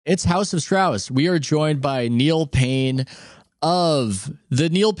It's House of Strauss. We are joined by Neil Paine of the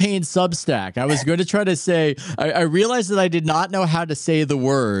Neil Paine Substack. I was going to try to say, I realized that I did not know how to say the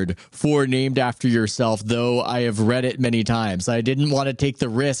word for named after yourself, though I have read it many times. I didn't want to take the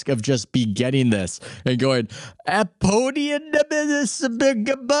risk of just beginning this and going, Apodian,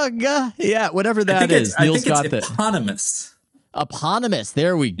 yeah, whatever that is. Neil's got that. Eponymous. Eponymous.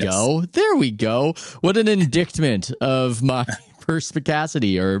 There we go. There we go. What an indictment of my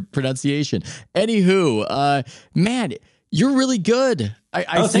perspicacity or pronunciation. Anywho, man, you're really good.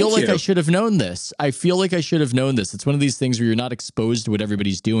 I feel like I should have known this. It's one of these things where you're not exposed to what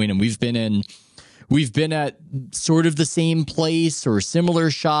everybody's doing. And we've been at sort of the same place or similar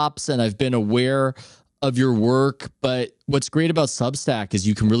shops, and I've been aware of your work. But what's great about Substack is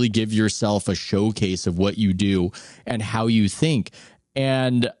you can really give yourself a showcase of what you do and how you think.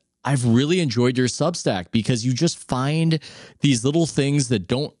 And I've really enjoyed your Substack because you just find these little things that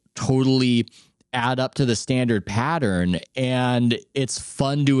don't totally add up to the standard pattern, and it's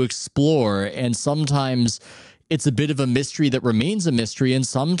fun to explore. And sometimes it's a bit of a mystery that remains a mystery, and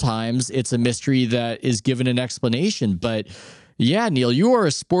sometimes it's a mystery that is given an explanation. But yeah, Neil, you are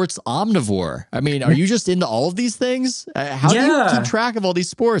a sports omnivore. I mean, are you just into all of these things? How do you keep track of all these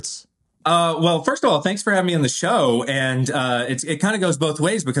sports? Well, first of all, thanks for having me on the show. And it kind of goes both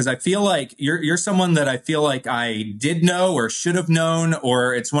ways, because I feel like you're someone that I feel like I did know or should have known,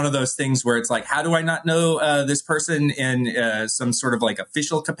 or it's one of those things where it's like, how do I not know this person in some sort of like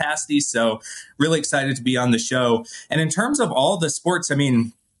official capacity? So really excited to be on the show. And in terms of all the sports, I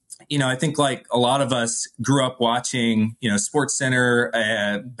mean, I think like a lot of us grew up watching, Sports Center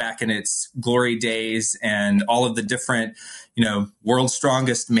back in its glory days, and all of the different, World's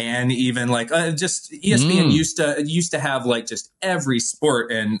Strongest Man, even like just ESPN used to have like just every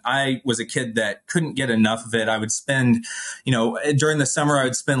sport. And I was a kid that couldn't get enough of it. I would spend, during the summer, I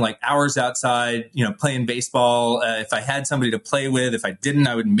would spend like hours outside, playing baseball. If I had somebody to play with, if I didn't,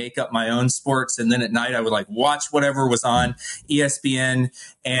 I would make up my own sports. And then at night I would like watch whatever was on ESPN.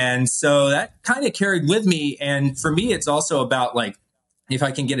 And so that kind of carried with me. And for me, it's also about like, if I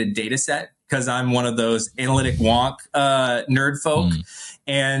can get a data set, because I'm one of those analytic wonk nerd folk.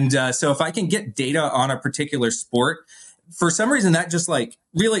 And so if I can get data on a particular sport, for some reason, that just like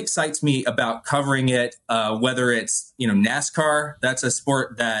really excites me about covering it, whether it's, NASCAR. That's a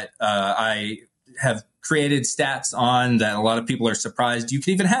sport that I have created stats on that a lot of people are surprised you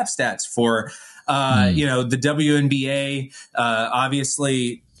can even have stats for. The WNBA,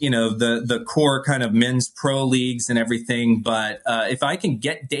 obviously, the core kind of men's pro leagues and everything. But if I can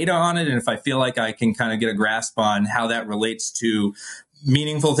get data on it, and if I feel like I can kind of get a grasp on how that relates to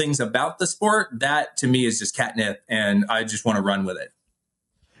meaningful things about the sport, that to me is just catnip, and I just want to run with it.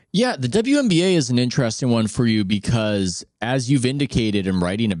 Yeah, the WNBA is an interesting one for you because, as you've indicated in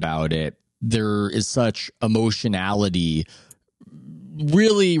writing about it, there is such emotionality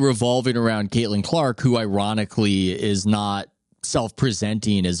really revolving around Caitlin Clark, who ironically is not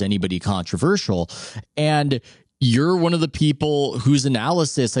self-presenting as anybody controversial. And you're one of the people whose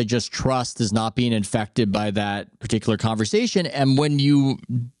analysis I just trust is not being infected by that particular conversation. And when you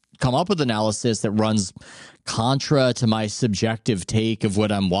come up with analysis that runs contra to my subjective take of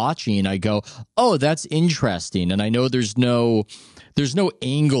what I'm watching, I go, oh, that's interesting. And I know there's no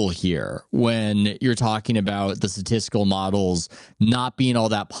angle here when you're talking about the statistical models not being all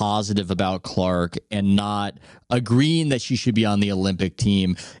that positive about Clark and not agreeing that she should be on the Olympic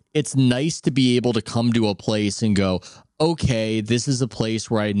team. It's nice to be able to come to a place and go, okay, this is a place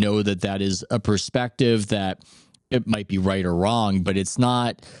where I know that is a perspective that it might be right or wrong, but it's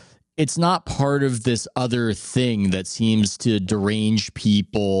not part of this other thing that seems to derange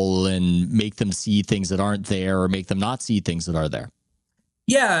people and make them see things that aren't there or make them not see things that are there.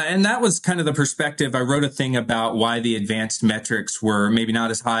 Yeah, and that was kind of the perspective. I wrote a thing about why the advanced metrics were maybe not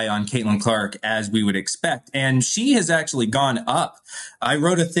as high on Caitlin Clark as we would expect. And she has actually gone up. I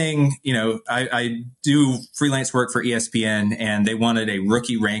wrote a thing, I do freelance work for ESPN, and they wanted a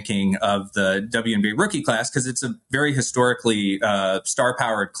rookie ranking of the WNBA rookie class because it's a very historically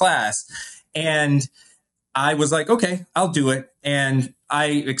star-powered class. And I was like, okay, I'll do it. And I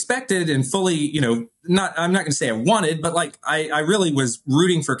expected and fully, I'm not going to say I wanted, but like I really was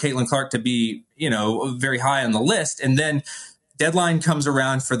rooting for Caitlin Clark to be, very high on the list. And then deadline comes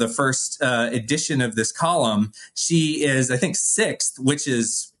around for the first edition of this column. She is, I think, 6th, which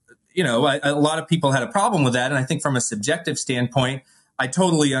is, a lot of people had a problem with that. And I think from a subjective standpoint, I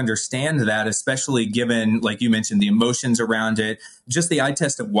totally understand that, especially given, like you mentioned, the emotions around it, just the eye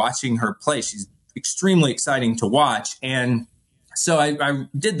test of watching her play. She's extremely exciting to watch. And So I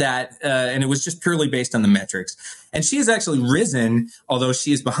did that, and it was just purely based on the metrics. And she has actually risen, although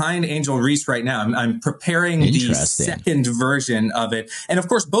she is behind Angel Reese right now. I'm preparing the second version of it. And of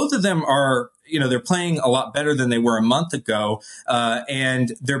course, both of them are, they're playing a lot better than they were a month ago.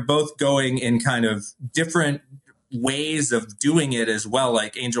 And they're both going in kind of different ways of doing it as well.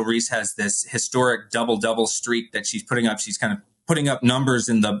 Like Angel Reese has this historic double-double streak that she's putting up. She's kind of putting up numbers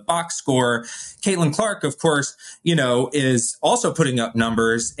in the box score. Caitlin Clark, of course, is also putting up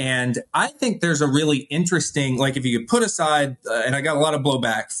numbers. And I think there's a really interesting, like if you could put aside, and I got a lot of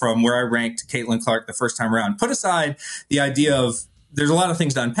blowback from where I ranked Caitlin Clark the first time around, put aside the idea of there's a lot of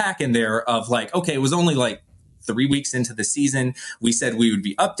things to unpack in there of like, okay, it was only like 3 weeks into the season. We said we would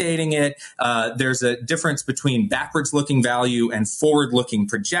be updating it. There's a difference between backwards looking value and forward looking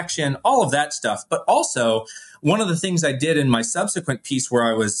projection, all of that stuff. But also, one of the things I did in my subsequent piece where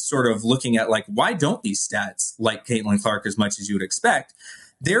I was sort of looking at like, why don't these stats like Caitlin Clark as much as you would expect?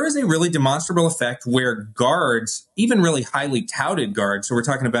 There is a really demonstrable effect where guards, even really highly touted guards, so we're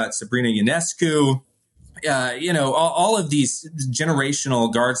talking about Sabrina Ionescu, all of these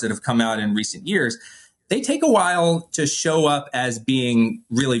generational guards that have come out in recent years, they take a while to show up as being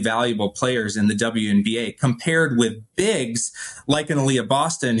really valuable players in the WNBA compared with bigs like an Aaliyah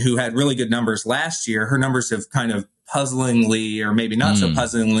Boston, who had really good numbers last year. Her numbers have kind of puzzlingly, or maybe not so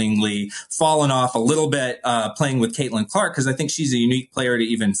puzzlingly, fallen off a little bit playing with Caitlin Clark, because I think she's a unique player to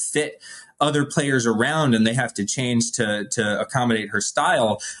even fit other players around, and they have to change to accommodate her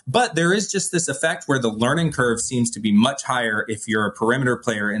style. But there is just this effect where the learning curve seems to be much higher if you're a perimeter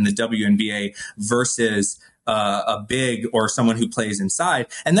player in the WNBA versus a big or someone who plays inside.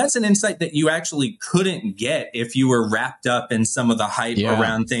 And that's an insight that you actually couldn't get if you were wrapped up in some of the hype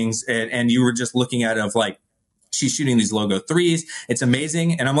around things and you were just looking at it of like, she's shooting these logo threes. It's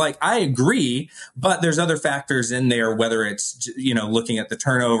amazing. And I'm like, I agree, but there's other factors in there, whether it's, looking at the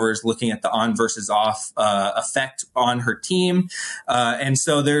turnovers, looking at the on versus off effect on her team. And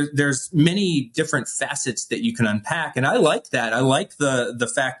so there's many different facets that you can unpack. And I like that. I like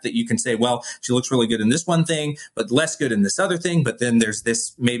the fact that you can say, well, she looks really good in this one thing, but less good in this other thing. But then there's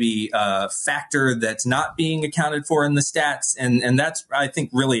this maybe factor that's not being accounted for in the stats. And that's, I think,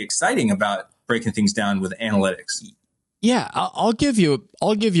 really exciting about breaking things down with analytics. Yeah, I'll give you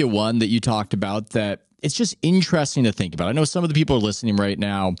one that you talked about that it's just interesting to think about. I know some of the people are listening right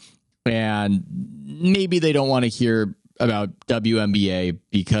now and maybe they don't want to hear about WNBA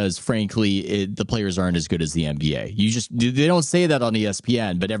because frankly, the players aren't as good as the NBA. They don't say that on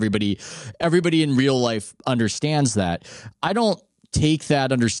ESPN, but everybody in real life understands that. I don't take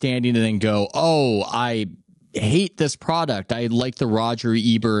that understanding and then go, oh, I hate this product. I like the Roger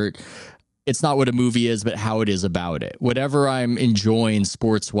Ebert. It's not what a movie is, but how it is about it. Whatever I'm enjoying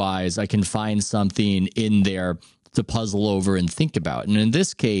sports-wise, I can find something in there to puzzle over and think about. And in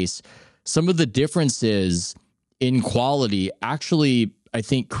this case, some of the differences in quality actually, I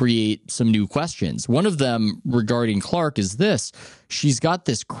think, create some new questions. One of them regarding Clark is this. She's got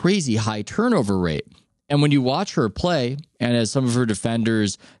this crazy high turnover rate. And when you watch her play, and as some of her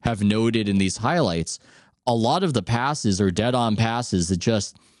defenders have noted in these highlights, a lot of the passes are dead-on passes that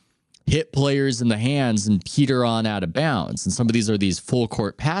just hit players in the hands and peter on out of bounds. And some of these are these full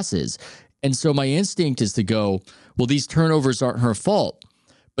court passes. And so my instinct is to go, well, these turnovers aren't her fault.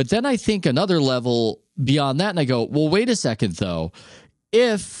 But then I think another level beyond that, and I go, well, wait a second, though.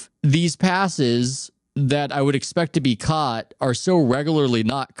 If these passes that I would expect to be caught are so regularly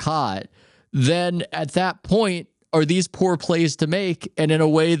not caught, then at that point, are these poor plays to make? And in a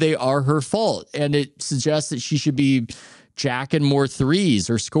way, they are her fault. And it suggests that she should be jacking more threes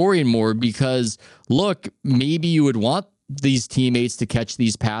or scoring more because, look, maybe you would want these teammates to catch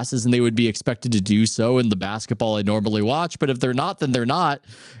these passes and they would be expected to do so in the basketball I normally watch. But if they're not, then they're not.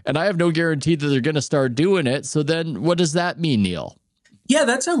 And I have no guarantee that they're going to start doing it. So then what does that mean, Neil? Yeah,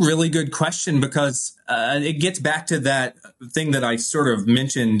 that's a really good question because it gets back to that thing that I sort of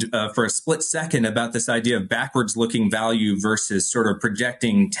mentioned for a split second about this idea of backwards looking value versus sort of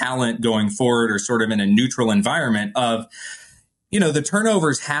projecting talent going forward or sort of in a neutral environment of, the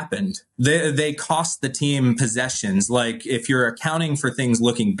turnovers happened. They cost the team possessions. Like if you're accounting for things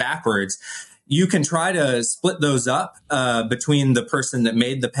looking backwards, you can try to split those up between the person that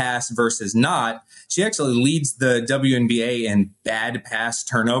made the pass versus not. She actually leads the WNBA in bad pass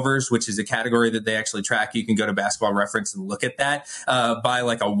turnovers, which is a category that they actually track. You can go to Basketball Reference and look at that by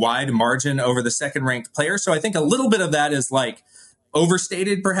like a wide margin over the second ranked player. So I think a little bit of that is like,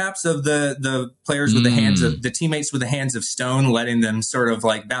 overstated perhaps of the players with the hands of the teammates with the hands of stone, letting them sort of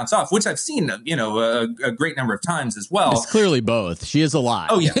like bounce off, which I've seen, you know, a great number of times as well. It's clearly both. She is a lot.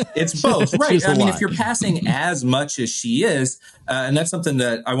 Oh yeah, it's both. Right. I mean, lot. if you're passing as much as she is, and that's something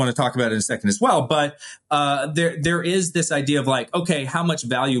that I want to talk about in a second as well. But there is this idea of like, okay, how much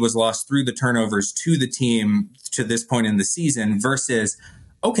value was lost through the turnovers to the team to this point in the season versus,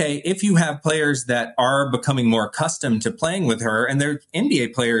 okay, if you have players that are becoming more accustomed to playing with her, and they're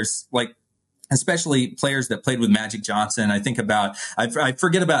NBA players, like especially players that played with Magic Johnson. I think about, I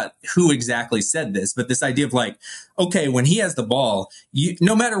forget about who exactly said this, but this idea of like, okay, when he has the ball, you,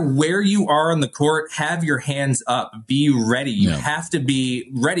 no matter where you are on the court, have your hands up, be ready. You have to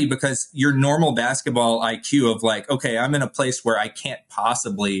be ready because your normal basketball IQ of like, okay, I'm in a place where I can't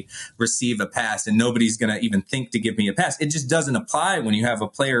possibly receive a pass and nobody's going to even think to give me a pass. It just doesn't apply when you have a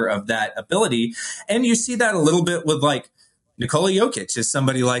player of that ability. And you see that a little bit with like, Nikola Jokic is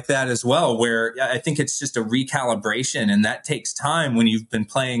somebody like that as well, where I think it's just a recalibration, and that takes time when you've been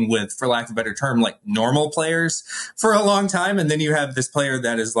playing with, for lack of a better term, like normal players for a long time. And then you have this player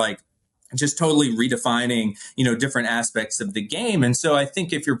that is like just totally redefining, you know, different aspects of the game. And so I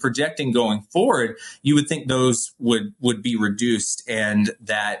think if you're projecting going forward, you would think those would be reduced and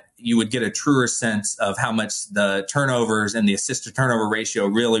that you would get a truer sense of how much the turnovers and the assist to turnover ratio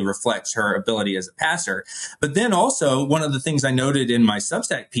really reflects her ability as a passer. But then also one of the things I noted in my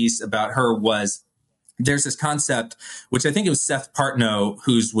Substack piece about her was there's this concept, which I think it was Seth Partnow,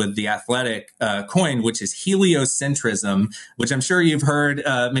 who's with The Athletic, coined, which is heliocentrism, which I'm sure you've heard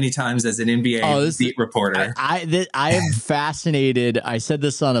many times as an NBA beat reporter. I am fascinated. I said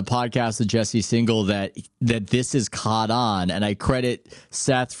this on a podcast with Jesse Single that this is caught on, and I credit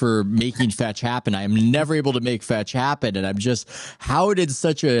Seth for making fetch happen. I am never able to make fetch happen, and I'm just, how did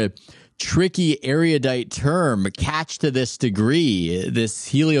such a tricky erudite term catch to this degree, this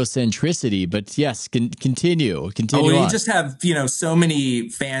heliocentricity? But yes, continue Oh, on. you just have, you know, so many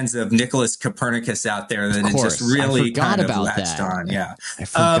fans of Nicholas Copernicus out there that it just really kind of latched on. Yeah, I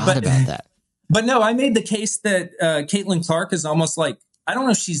forgot about that. But no, I made the case that Caitlin Clark is almost like, I don't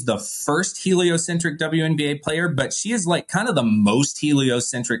know if she's the first heliocentric WNBA player, but she is like kind of the most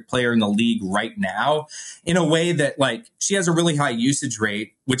heliocentric player in the league right now, in a way that like she has a really high usage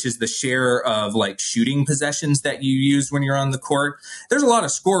rate, which is the share of like shooting possessions that you use when you're on the court. There's a lot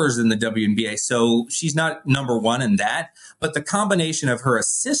of scorers in the WNBA, so she's not number one in that. But the combination of her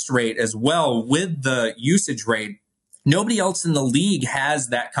assist rate as well with the usage rate, nobody else in the league has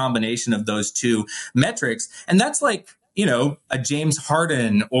that combination of those two metrics. And that's like, you know, a James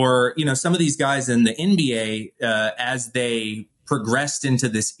Harden or, you know, some of these guys in the NBA as they progressed into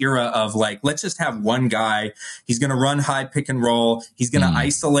this era of like, let's just have one guy. He's going to run high pick and roll. He's going to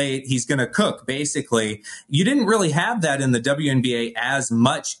isolate. He's going to cook, basically. You didn't really have that in the WNBA as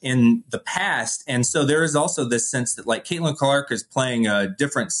much in the past. And so there is also this sense that like Caitlin Clark is playing a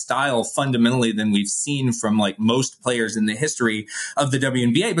different style fundamentally than we've seen from like most players in the history of the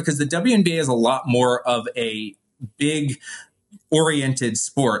WNBA, because the WNBA is a lot more of a big oriented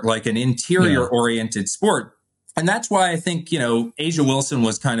sport, like an interior oriented sport. And that's why I think, you know, A'ja Wilson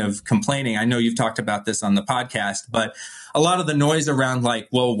was kind of complaining. I know you've talked about this on the podcast, but a lot of the noise around like,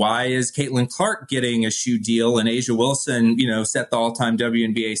 well, why is Caitlin Clark getting a shoe deal? And A'ja Wilson, you know, set the all-time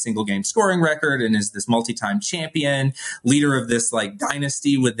WNBA single game scoring record and is this multi-time champion, leader of this like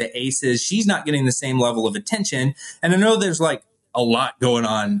dynasty with the Aces. She's not getting the same level of attention. And I know there's like a lot going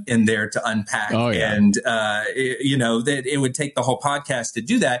on in there to unpack. And, you know, that it would take the whole podcast to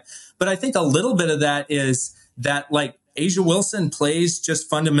do that. But I think a little bit of that is that like A'ja Wilson plays just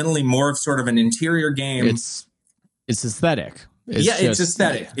fundamentally more of sort of an interior game. It's aesthetic. It's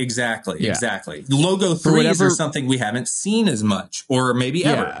aesthetic. Exactly. Logo threes are something we haven't seen as much or maybe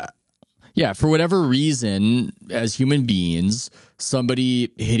ever. Yeah, for whatever reason, as human beings,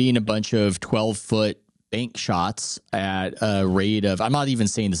 somebody hitting a bunch of 12-foot bank shots at a rate of, I'm not even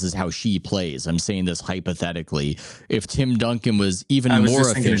saying this is how she plays. I'm saying this hypothetically. If Tim Duncan was even more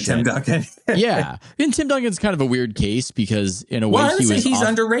efficient. Tim Duncan. Yeah. And Tim Duncan's kind of a weird case because in a way he's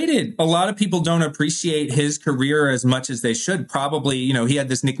underrated. A lot of people don't appreciate his career as much as they should. Probably, you know, he had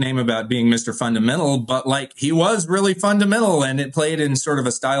this nickname about being Mr. Fundamental, but like he was really fundamental, and it played in sort of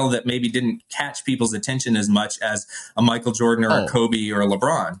a style that maybe didn't catch people's attention as much as a Michael Jordan or a Kobe or a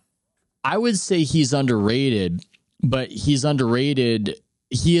LeBron. I would say he's underrated, but he's underrated.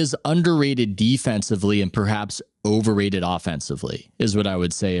 He is underrated defensively and perhaps overrated offensively is what I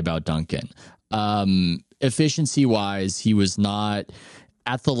would say about Duncan. Efficiency wise, he was not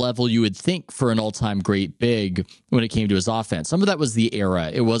at the level you would think for an all-time great big when it came to his offense. Some of that was the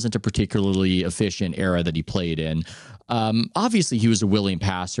era. It wasn't a particularly efficient era that he played in. Obviously, he was a willing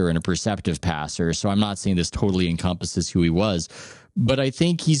passer and a perceptive passer, so I'm not saying this totally encompasses who he was, but I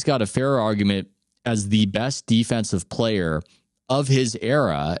think he's got a fair argument as the best defensive player of his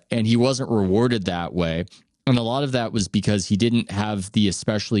era, and he wasn't rewarded that way. And a lot of that was because he didn't have the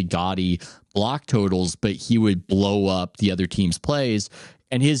especially gaudy block totals, but he would blow up the other team's plays,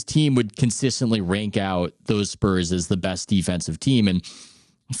 and his team would consistently rank out those Spurs as the best defensive team. And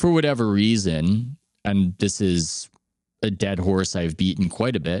for whatever reason, and this is a dead horse I've beaten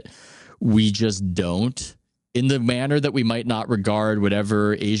quite a bit, we just don't, in the manner that we might not regard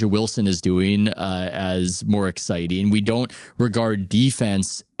whatever Asia Wilson is doing as more exciting. We don't regard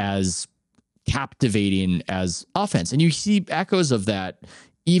defense as captivating as offense. And you see echoes of that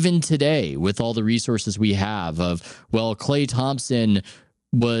even today with all the resources we have of, well, Klay Thompson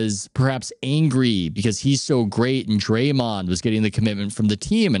was perhaps angry because he's so great and Draymond was getting the commitment from the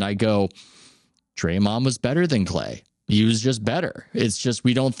team. And I go, Draymond was better than Klay. He was just better. It's just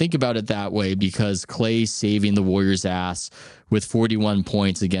we don't think about it that way because Klay saving the Warriors' ass with 41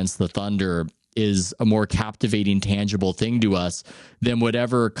 points against the Thunder is a more captivating, tangible thing to us than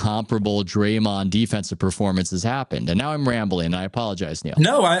whatever comparable Draymond defensive performance has happened. And now I'm rambling. I apologize, Neil.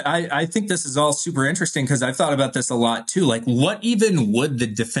 No, I think this is all super interesting because I've thought about this a lot too. Like, what even would the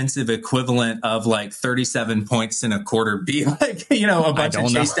defensive equivalent of like 37 points in a quarter be? Like, you know, a bunch of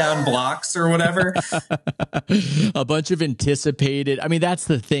chase down blocks or whatever. A bunch of anticipated. I mean, that's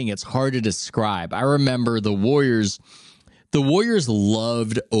the thing. It's hard to describe. I remember the Warriors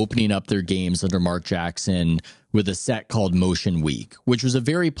loved opening up their games under Mark Jackson with a set called Motion Week, which was a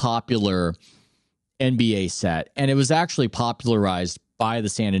very popular NBA set. And it was actually popularized by the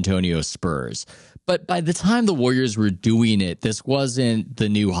San Antonio Spurs. But by the time the Warriors were doing it, this wasn't the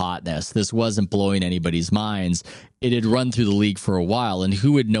new hotness. This wasn't blowing anybody's minds. It had run through the league for a while, and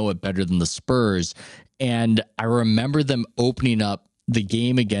who would know it better than the Spurs? And I remember them opening up the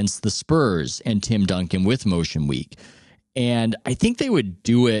game against the Spurs and Tim Duncan with Motion Week. And I think they would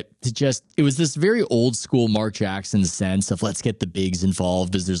do it to just, it was this very old school Mark Jackson sense of let's get the bigs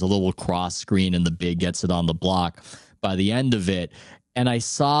involved as there's a little cross screen and the big gets it on the block by the end of it. And I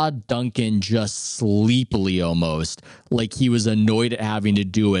saw Duncan just sleepily almost, like he was annoyed at having to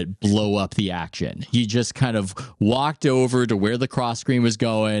do it, blow up the action. He just kind of walked over to where the cross screen was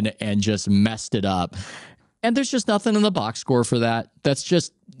going and just messed it up. And there's just nothing in the box score for that. That's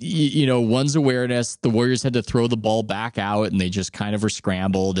just, you know, one's awareness. The Warriors had to throw the ball back out and they just kind of were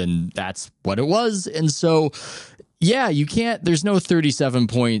scrambled and that's what it was. And so, yeah, you can't, there's no 37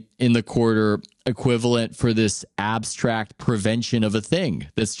 point in the quarter equivalent for this abstract prevention of a thing.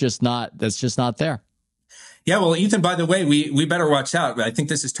 That's just not there. Yeah, well, Ethan, by the way, we better watch out. I think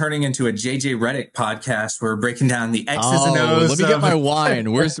this is turning into a JJ Redick podcast. We're breaking down the X's and O's. Let me get my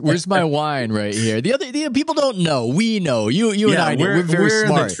wine. Where's my wine right here? The people don't know. We know. You and I do. We're very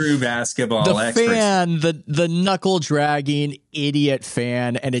smart. The true basketball experts. The knuckle dragging idiot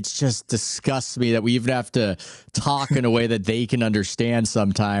fan, and it just disgusts me that we even have to talk in a way that they can understand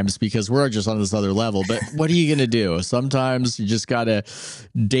sometimes because we're just on this other level. But what are you going to do? Sometimes you just got to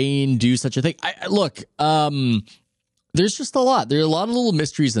do such a thing. Look, there's just a lot. There are a lot of little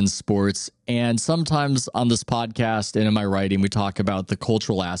mysteries in sports. And sometimes on this podcast and in my writing, we talk about the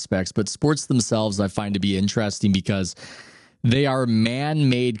cultural aspects, but sports themselves I find to be interesting because they are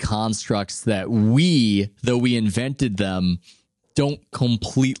man-made constructs that we, though we invented them, don't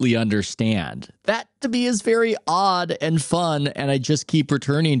completely understand. That to me is very odd and fun, and I just keep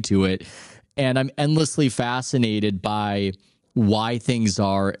returning to it. And I'm endlessly fascinated by why things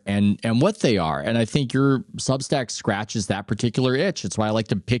are and what they are. And I think your Substack scratches that particular itch. It's why I like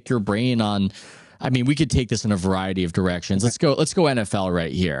to pick your brain on, I mean, we could take this in a variety of directions. Let's go NFL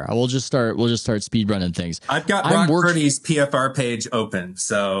right here. We'll just start speed running things. I've got Brock Purdy's PFR page open.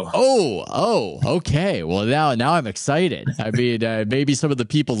 So okay. Well, now I'm excited. I mean, maybe some of the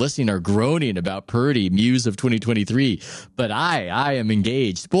people listening are groaning about Purdy, muse of 2023, but I am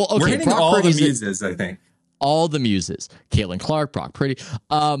engaged. Well, okay, we're hitting Brock all Purdy's the muses, I think. All the muses. Caitlin Clark, Brock Purdy.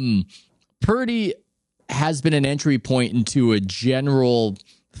 Purdy has been an entry point into a general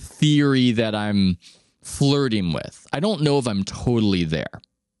theory that I'm flirting with. I don't know if I'm totally there,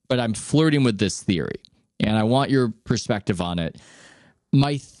 but I'm flirting with this theory, and I want your perspective on it.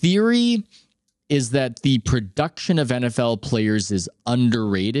 My theory is that the production of NFL players is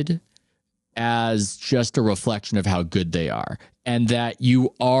underrated as just a reflection of how good they are, and that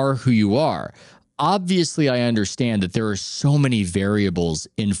you are who you are. Obviously, I understand that there are so many variables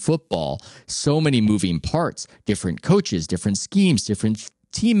in football, so many moving parts, different coaches, different schemes, different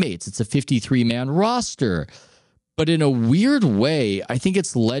teammates. It's a 53-man roster. But in a weird way, I think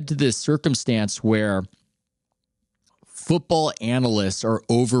it's led to this circumstance where football analysts are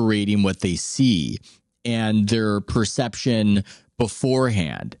overrating what they see and their perception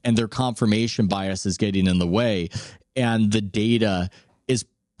beforehand, and their confirmation bias is getting in the way. And the data is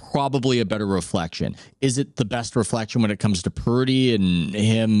probably a better reflection. Is it the best reflection when it comes to Purdy and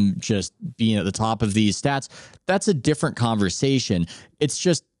him just being at the top of these stats? That's a different conversation. It's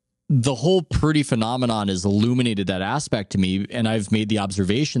just the whole Purdy phenomenon has illuminated that aspect to me. And I've made the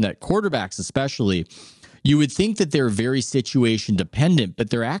observation that quarterbacks, especially, you would think that they're very situation dependent, but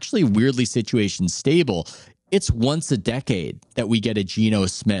they're actually weirdly situation stable. It's once a decade that we get a Geno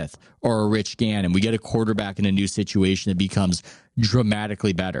Smith or a Rich Gannon. We get a quarterback in a new situation that becomes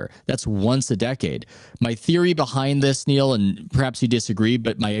dramatically better. That's once a decade. My theory behind this, Neil, and perhaps you disagree,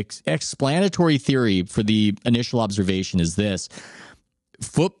 but my explanatory theory for the initial observation is this.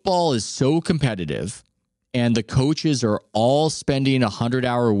 Football is so competitive, and the coaches are all spending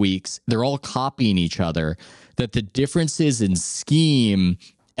 100-hour weeks. They're all copying each other, that the differences in scheme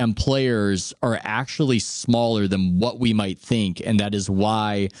and players are actually smaller than what we might think. And that is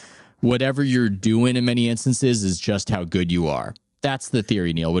why whatever you're doing in many instances is just how good you are. That's the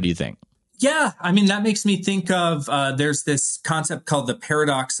theory, Neil. What do you think? Yeah, I mean, that makes me think of there's this concept called the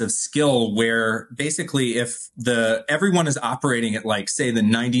paradox of skill, where basically if everyone is operating at, like, say, the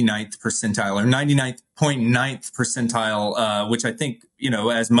 99th percentile or 99.9th percentile, which I think,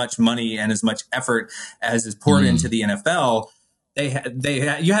 as much money and as much effort as is poured into the NFL,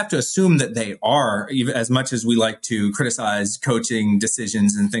 you have to assume that they are, even as much as we like to criticize coaching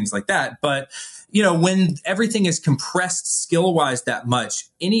decisions and things like that. But, when everything is compressed skill-wise that much,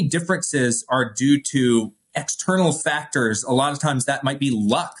 any differences are due to external factors. A lot of times that might be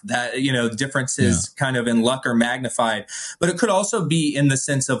luck, that, differences kind of in luck are magnified. But it could also be in the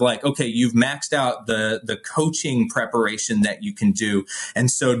sense of, like, okay, you've maxed out the coaching preparation that you can do.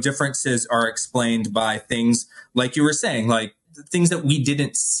 And so differences are explained by things like you were saying, like things that we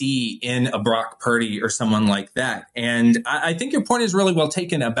didn't see in a Brock Purdy or someone like that. And I think your point is really well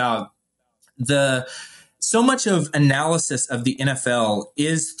taken about so much of analysis of the NFL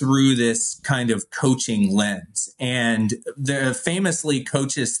is through this kind of coaching lens. And famously,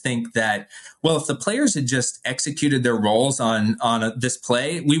 coaches think that, well, if the players had just executed their roles on this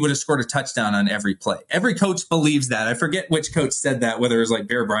play, we would have scored a touchdown on every play. Every coach believes that. I forget which coach said that, whether it was like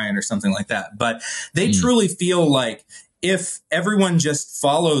Bear Bryant or something like that. But they truly feel like if everyone just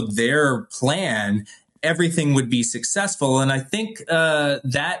followed their plan, everything would be successful. And I think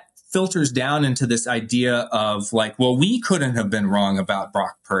that filters down into this idea of, like, well, we couldn't have been wrong about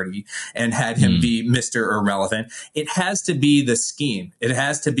Brock Purdy and had him be Mr. Irrelevant. It has to be the scheme. It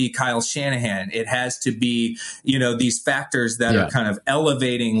has to be Kyle Shanahan. It has to be, these factors that are kind of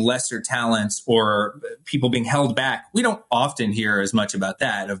elevating lesser talents or people being held back. We don't often hear as much about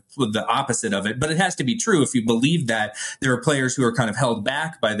that, of the opposite of it, but it has to be true. If you believe that there are players who are kind of held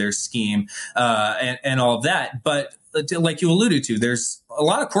back by their scheme and all of that. But like you alluded to, there's a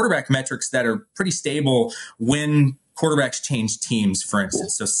lot of quarterback metrics that are pretty stable when quarterbacks change teams, for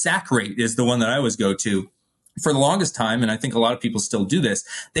instance. So sack rate is the one that I always go to. For the longest time, and I think a lot of people still do this,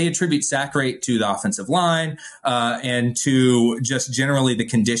 they attribute sack rate to the offensive line and to just generally the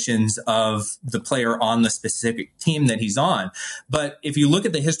conditions of the player on the specific team that he's on. But if you look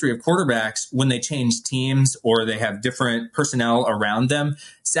at the history of quarterbacks, when they change teams or they have different personnel around them,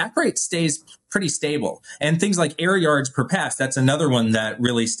 sack rate stays pretty stable. And things like air yards per pass, that's another one that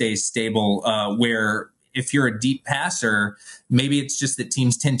really stays stable, where if you're a deep passer, maybe it's just that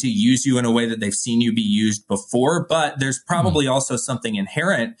teams tend to use you in a way that they've seen you be used before, but there's probably also something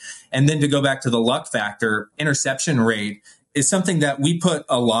inherent. And then to go back to the luck factor, interception rate is something that we put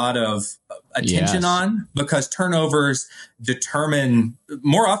a lot of attention on, because turnovers determine,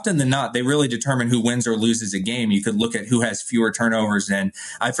 more often than not, they really determine who wins or loses a game. You could look at who has fewer turnovers, and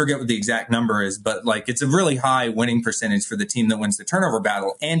I forget what the exact number is, but like it's a really high winning percentage for the team that wins the turnover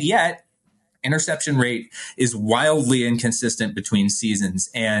battle. And yet interception rate is wildly inconsistent between seasons.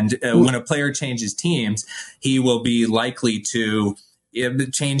 And when a player changes teams, he will be likely to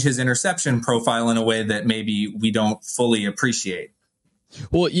change his interception profile in a way that maybe we don't fully appreciate.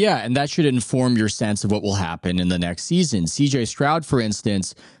 Well, yeah, and that should inform your sense of what will happen in the next season. CJ Stroud, for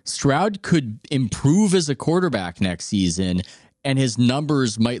instance, Stroud could improve as a quarterback next season, and his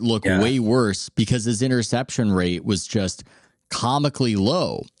numbers might look way worse because his interception rate was just comically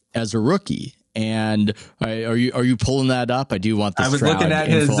low as a rookie. And are you pulling that up? I do want this. I was looking at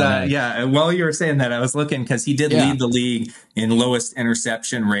his, while you were saying that, I was looking because he did lead the league in lowest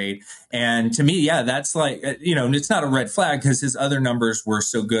interception rate. And to me, yeah, that's like, it's not a red flag because his other numbers were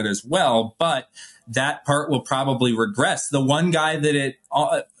so good as well. But that part will probably regress. The one guy that it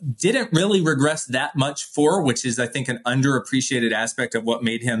didn't really regress that much for, which is, I think, an underappreciated aspect of what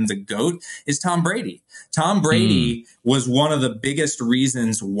made him the GOAT, is Tom Brady. Tom Brady was one of the biggest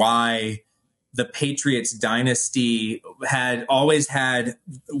reasons why the Patriots dynasty had always had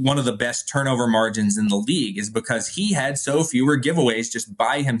one of the best turnover margins in the league, is because he had so fewer giveaways just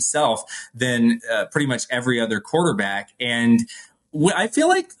by himself than pretty much every other quarterback. And I feel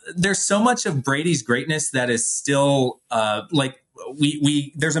like there's so much of Brady's greatness that is still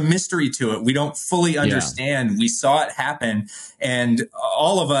there's a mystery to it. We don't fully understand. We saw it happen, and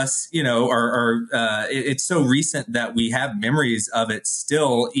all of us, it's so recent that we have memories of it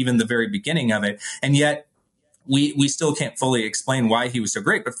still, even the very beginning of it. And yet we still can't fully explain why he was so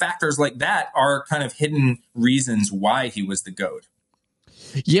great. But factors like that are kind of hidden reasons why he was the GOAT.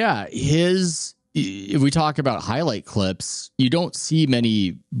 Yeah. If we talk about highlight clips, you don't see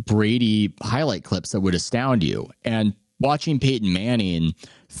many Brady highlight clips that would astound you. And watching Peyton Manning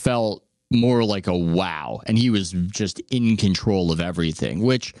felt more like a wow. And he was just in control of everything,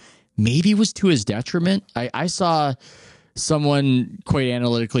 which maybe was to his detriment. I saw someone quite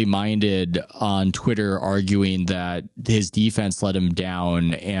analytically minded on Twitter arguing that his defense let him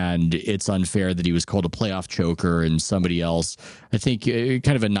down and it's unfair that he was called a playoff choker, and somebody else, I think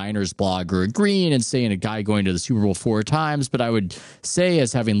kind of a Niners blogger, agreeing and saying a guy going to the Super Bowl 4 times. But I would say,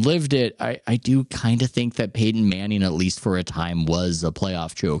 as having lived it, I do kind of think that Peyton Manning, at least for a time, was a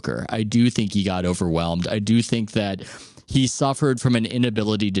playoff choker. I do think he got overwhelmed. I do think that he suffered from an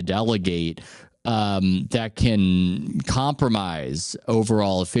inability to delegate that can compromise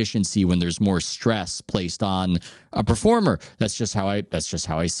overall efficiency when there's more stress placed on a performer. That's just how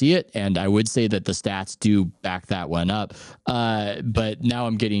I see it. And I would say that the stats do back that one up. But now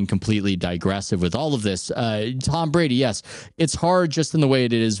I'm getting completely digressive with all of this. Tom Brady, yes, it's hard just in the way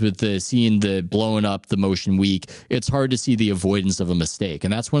it is with seeing the blowing up the motion week. It's hard to see the avoidance of a mistake.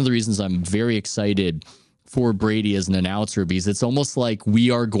 And that's one of the reasons I'm very excited for Brady as an announcer, because it's almost like we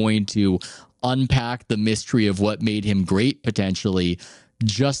are going to unpack the mystery of what made him great, potentially,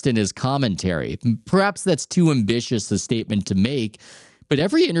 just in his commentary. Perhaps that's too ambitious a statement to make, but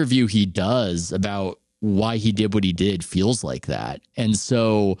every interview he does about why he did what he did feels like that. And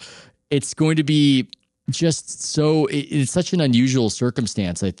so it's going to be just so, it's such an unusual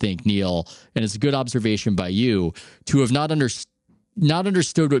circumstance, I think, Neil, and it's a good observation by you, to have not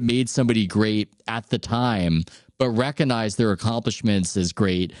understood what made somebody great at the time, but recognize their accomplishments as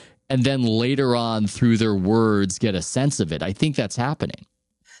great, and then later on through their words get a sense of it. I think that's happening.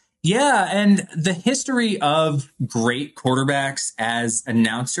 Yeah, and the history of great quarterbacks as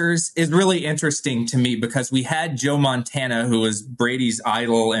announcers is really interesting to me, because we had Joe Montana, who was Brady's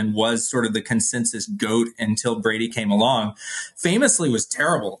idol and was sort of the consensus GOAT until Brady came along, famously was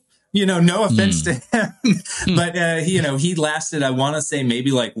terrible. No offense to him, but, he lasted, I want to say,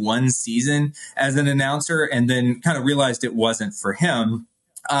 maybe like one season as an announcer, and then kind of realized it wasn't for him.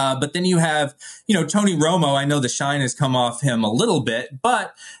 But then you have, Tony Romo. I know the shine has come off him a little bit,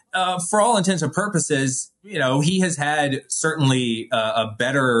 but for all intents and purposes, he has had certainly a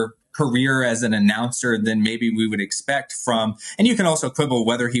better career as an announcer than maybe we would expect from. And you can also quibble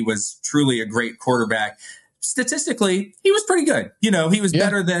whether he was truly a great quarterback. Statistically, he was pretty good. He was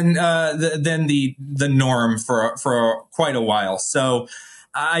better than the norm for quite a while. So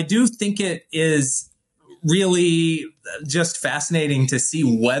I do think it is really just fascinating to see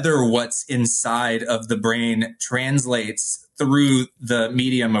whether what's inside of the brain translates through the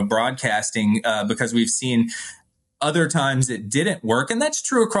medium of broadcasting, because we've seen other times it didn't work. And that's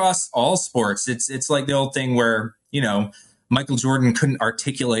true across all sports. It's like the old thing where, Michael Jordan couldn't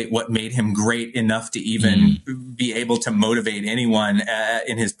articulate what made him great enough to even be able to motivate anyone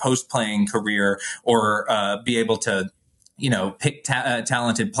in his post-playing career, or be able to pick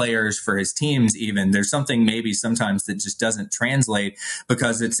talented players for his teams. Even there's something maybe sometimes that just doesn't translate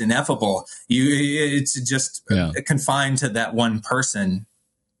because it's ineffable. It's just confined to that one person.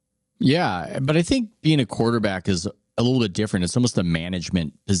 Yeah, but I think being a quarterback is a little bit different. It's almost a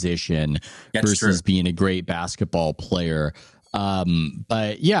management position versus being a great basketball player.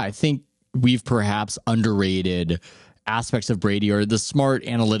 But yeah, I think we've perhaps underrated aspects of Brady, or the smart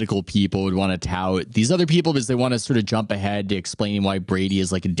analytical people would want to tout these other people because they want to sort of jump ahead to explaining why Brady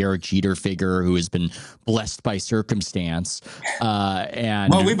is like a Derek Jeter figure who has been blessed by circumstance.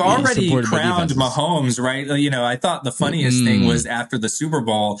 And well, we've already crowned Mahomes, right? You know, I thought the funniest thing was after the Super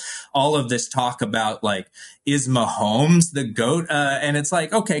Bowl, all of this talk about like, is Mahomes the GOAT? And it's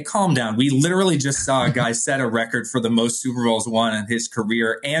like, okay, calm down. We literally just saw a guy set a record for the most Super Bowls won in his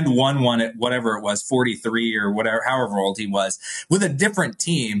career and won one at whatever it was, 43 or whatever, however old he was, with a different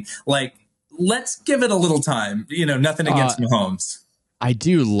team. Like, let's give it a little time. You know, nothing against Mahomes. I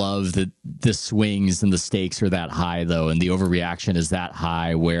do love that the swings and the stakes are that high, though, and the overreaction is that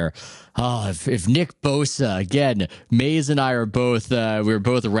high where, if Nick Bosa, again, Mays and I are both, we're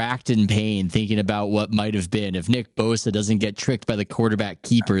both racked in pain thinking about what might have been. If Nick Bosa doesn't get tricked by the quarterback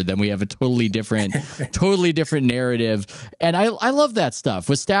keeper, then we have a totally different narrative. And I love that stuff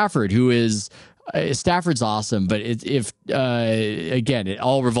with Stafford, who is, Stafford's awesome, but again, it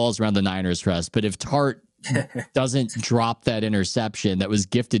all revolves around the Niners for us. But if Tart doesn't drop that interception that was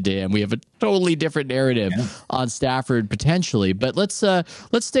gifted to him, we have a totally different narrative on Stafford potentially. But let's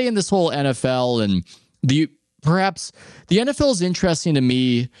stay in this whole NFL, and perhaps the NFL is interesting to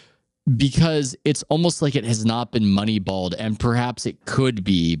me because it's almost like it has not been moneyballed, and perhaps it could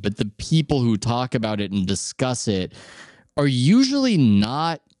be, but the people who talk about it and discuss it are usually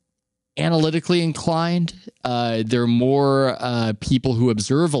not analytically inclined. They're more people who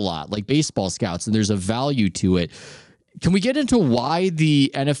observe a lot, like baseball scouts, and there's a value to it. Can we get into why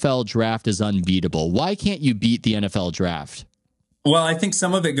the NFL draft is unbeatable? Why can't you beat the NFL draft? Well, I think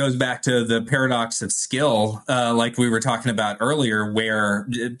some of it goes back to the paradox of skill, like we were talking about earlier, where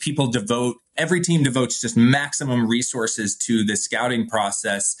every team devotes just maximum resources to the scouting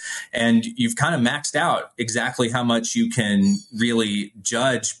process. And you've kind of maxed out exactly how much you can really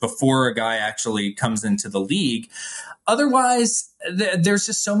judge before a guy actually comes into the league. Otherwise, there's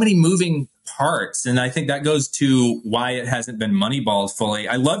just so many moving parts. And I think that goes to why it hasn't been moneyballed fully.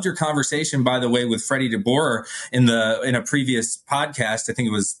 I loved your conversation, by the way, with Freddie DeBoer in a previous podcast. I think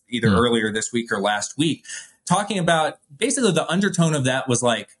it was either earlier this week or last week, talking about basically the undertone of that was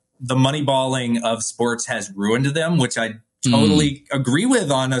like the moneyballing of sports has ruined them, which I totally agree with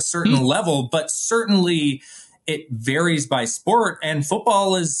on a certain level, but certainly it varies by sport. And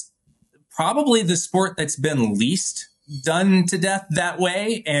football is probably the sport that's been least done to death that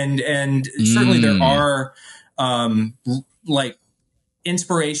way. And certainly there are like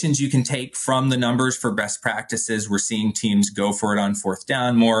inspirations you can take from the numbers for best practices. We're seeing teams go for it on fourth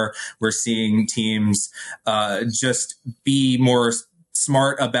down more. We're seeing teams just be more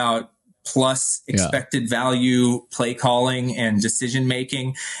smart about plus expected value play calling and decision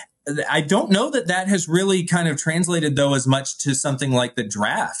making. I don't know that has really kind of translated, though, as much to something like the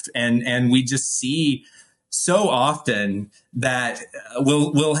draft. And we just see so often that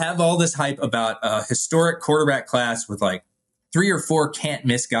we'll have all this hype about a historic quarterback class with like 3 or 4 can't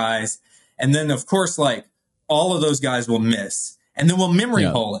miss guys. And then, of course, like all of those guys will miss, and then we'll memory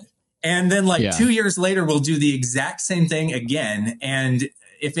hole it. And then like 2 years later, we'll do the exact same thing again. And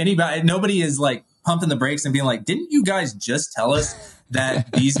if nobody is like pumping the brakes and being like, didn't you guys just tell us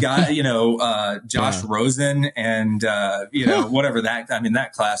that these guys, Josh Rosen and, whatever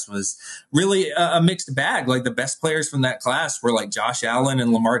that class was really a mixed bag. Like the best players from that class were like Josh Allen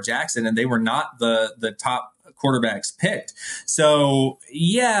and Lamar Jackson, and they were not the top quarterbacks picked. So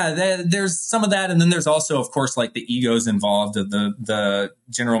there's some of that. And then there's also, of course, like the egos involved of the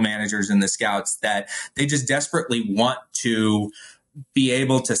general managers and the scouts, that they just desperately want to be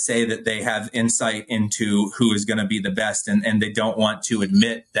able to say that they have insight into who is going to be the best. And they don't want to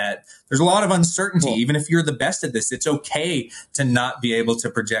admit that there's a lot of uncertainty. Well, even if you're the best at this, it's okay to not be able to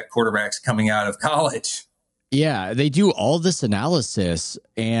project quarterbacks coming out of college. Yeah, they do all this analysis,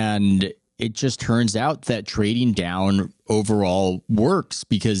 and it just turns out that trading down overall works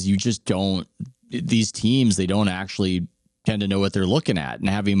because you just don't, these teams, they don't actually tend to know what they're looking at, and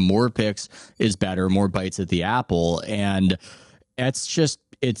having more picks is better, more bites at the apple. And it's just,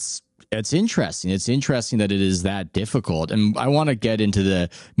 it's interesting. It's interesting that it is that difficult. And I want to get into the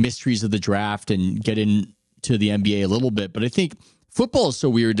mysteries of the draft and get into the NBA a little bit, but I think football is so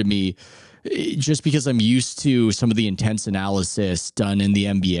weird to me just because I'm used to some of the intense analysis done in the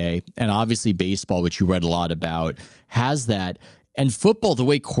NBA, and obviously baseball, which you read a lot about, has that. And football, the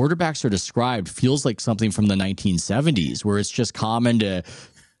way quarterbacks are described, feels like something from the 1970s, where it's just common to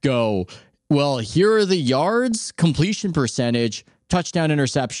go, well, here are the yards, completion percentage, touchdown,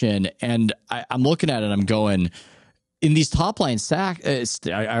 interception. And I'm looking at it, I'm going, in these top line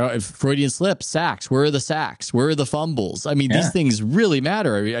Freudian slip, sacks, where are the sacks? Where are the fumbles? I mean, these things really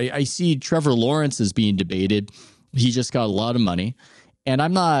matter. I see Trevor Lawrence is being debated. He just got a lot of money. And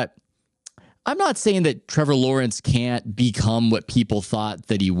I'm not saying that Trevor Lawrence can't become what people thought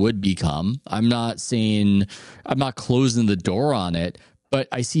that he would become. I'm not closing the door on it, but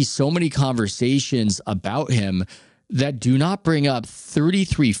I see so many conversations about him that do not bring up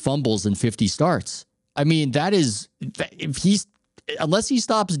 33 fumbles and 50 starts. I mean, unless he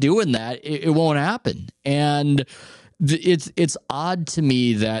stops doing that, it won't happen. And it's odd to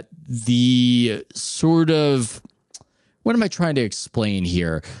me that the sort of, what am I trying to explain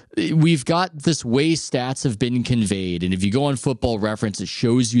here? We've got this way stats have been conveyed. And if you go on Football Reference, it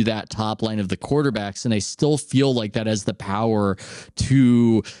shows you that top line of the quarterbacks. And I still feel like that has the power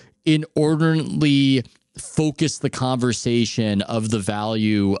to inordinately focus the conversation of the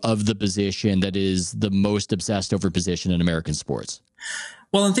value of the position that is the most obsessed over position in American sports.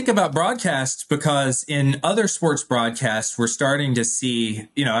 Well, and think about broadcasts, because in other sports broadcasts, we're starting to see,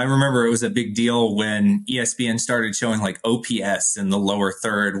 I remember it was a big deal when ESPN started showing like OPS in the lower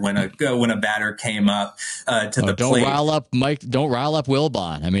third when a batter came up to the plate. Don't rile up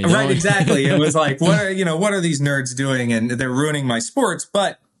Wilbon. I mean, right, exactly. It was like, what are these nerds doing? And they're ruining my sports.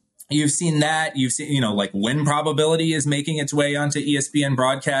 But you've seen that. You've seen, like win probability is making its way onto ESPN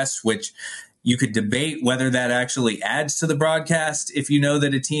broadcasts, which you could debate whether that actually adds to the broadcast if you know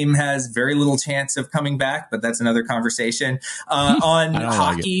that a team has very little chance of coming back, but that's another conversation. On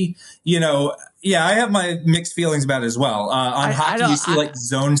hockey, yeah, I have my mixed feelings about it as well. On hockey, you see like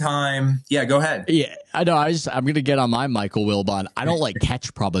zone time. Yeah, go ahead. Yeah, I know. I'm going to get on my Michael Wilbon. I don't like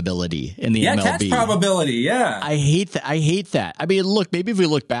catch probability in the MLB. Yeah, catch probability. Yeah. I hate that. I mean, look, maybe if we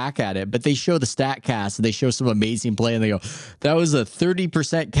look back at it, but they show the StatCast and they show some amazing play and they go, that was a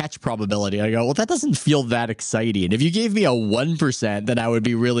 30% catch probability. I go, well, that doesn't feel that exciting. If you gave me a 1%, then I would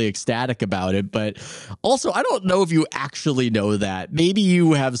be really ecstatic about it. But also, I don't know if you actually know that. Maybe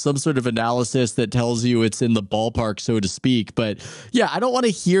you have some sort of analysis that tells you it's in the ballpark, so to speak. But yeah, I don't want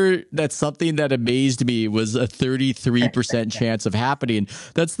to hear that something that amazed me was a 33% chance of happening.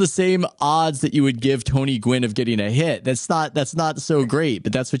 That's the same odds that you would give Tony Gwynn of getting a hit. That's not so great,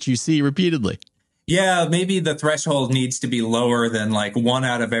 but that's what you see repeatedly. Yeah, maybe the threshold needs to be lower than like 1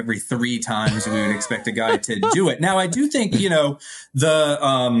 out of every 3 times we would expect a guy to do it. Now, I do think,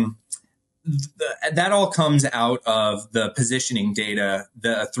 that all comes out of the positioning data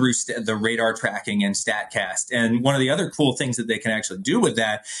through the radar tracking and StatCast. And one of the other cool things that they can actually do with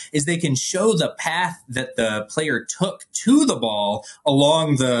that is they can show the path that the player took to the ball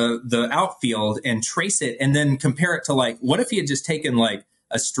along the outfield and trace it, and then compare it to like, what if he had just taken like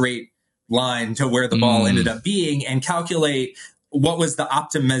a straight line to where the ball ended up being and calculate what was the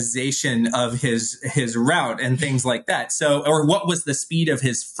optimization of his route and things like that. So, or what was the speed of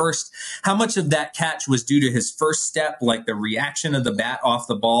his first, how much of that catch was due to his first step, like the reaction of the bat off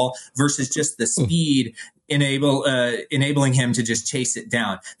the ball versus just the speed enabling him to just chase it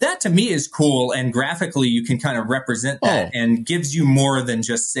down. That to me is cool. And graphically, you can kind of represent that and gives you more than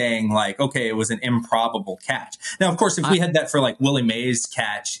just saying like, okay, it was an improbable catch. Now, of course, if we had that for like Willie Mays'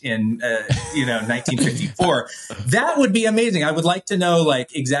 catch in, 1954, that would be amazing. I would like to know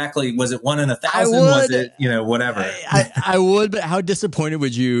like exactly, was it 1 in 1,000? Was it, whatever? I would, but how disappointed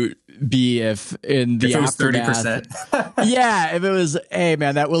would you be if in the aftermath, 30%? Yeah, if it was, hey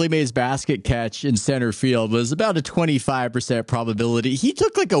man, that Willie Mays basket catch in center field was about a 25% probability. He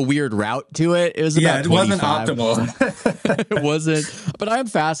took like a weird route to it. It was about 25. Wasn't optimal. It wasn't, but I'm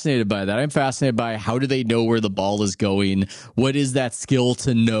fascinated by that. I'm fascinated by how do they know where the ball is going? What is that skill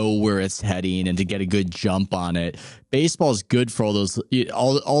to know where it's heading and to get a good jump on it? Baseball is good for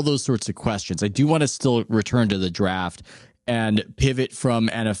all those sorts of questions. I do want to still return to the draft and pivot from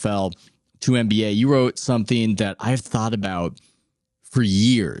NFL to NBA. You wrote something that I've thought about for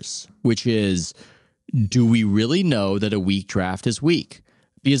years, which is, do we really know that a weak draft is weak?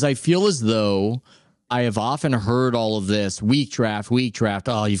 Because I feel as though I have often heard all of this weak draft.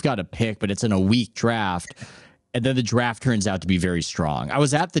 Oh, you've got to pick, but it's in a weak draft. And then the draft turns out to be very strong. I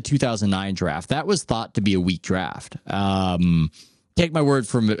was at the 2009 draft. That was thought to be a weak draft. Take my word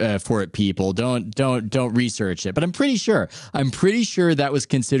for it, people. Don't research it. But I'm pretty sure that was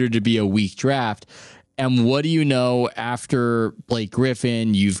considered to be a weak draft. And what do you know, after Blake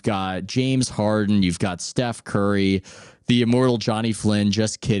Griffin, you've got James Harden, you've got Steph Curry, the immortal Johnny Flynn,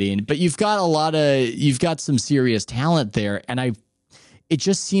 just kidding. But you've got some serious talent there. And it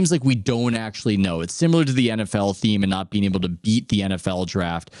just seems like we don't actually know. It's similar to the NFL theme and not being able to beat the NFL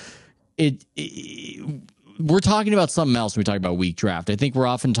draft. We're talking about something else when we talk about weak draft. I think we're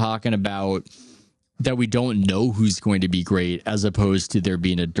often talking about that we don't know who's going to be great as opposed to there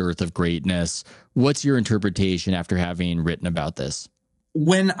being a dearth of greatness. What's your interpretation after having written about this?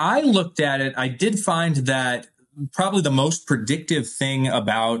 When I looked at it, I did find that probably the most predictive thing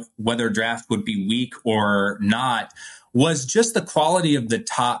about whether draft would be weak or not was just the quality of the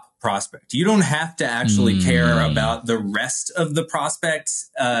top prospect. You don't have to actually care about the rest of the prospects.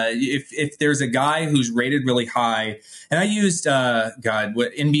 If there's a guy who's rated really high, and I used,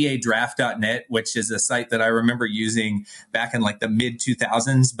 NBA draft.net, which is a site that I remember using back in like the mid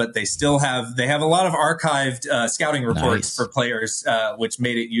 2000s, but they have a lot of archived scouting reports for players, which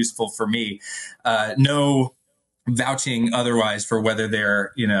made it useful for me. No vouching otherwise for whether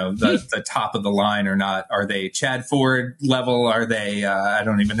they're, the top of the line or not. Are they Chad Ford level? Are they, I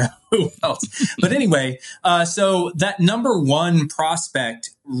don't even know who else. But anyway, so that number one prospect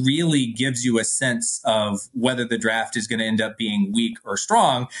really gives you a sense of whether the draft is going to end up being weak or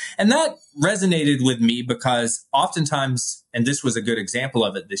strong. And that resonated with me because oftentimes, and this was a good example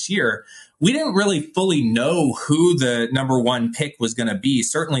of it this year, we didn't really fully know who the number one pick was going to be,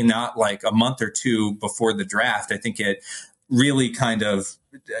 certainly not like a month or two before the draft. I think it really kind of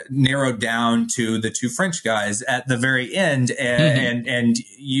narrowed down to the two French guys at the very end. And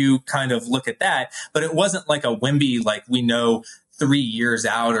you kind of look at that, but it wasn't like a Wemby, like we know 3 years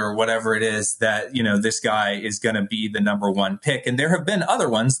out or whatever it is that, this guy is going to be the number one pick. And there have been other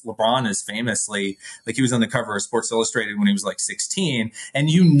ones. LeBron is famously, like he was on the cover of Sports Illustrated when he was like 16. And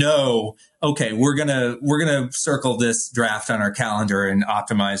okay, we're going to circle this draft on our calendar and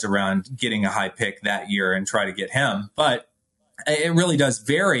optimize around getting a high pick that year and try to get him. But it really does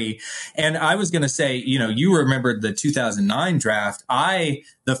vary. And I was going to say, you remembered the 2009 draft.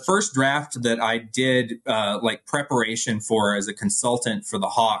 The first draft that I did like preparation for as a consultant for the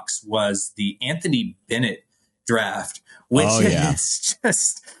Hawks was the Anthony Bennett draft, which is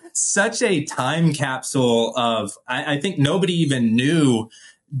just such a time capsule of, I think nobody even knew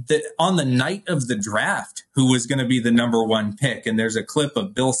that on the night of the draft, who was going to be the number one pick. And there's a clip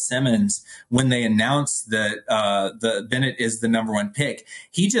of Bill Simmons when they announced that the Bennett is the number one pick.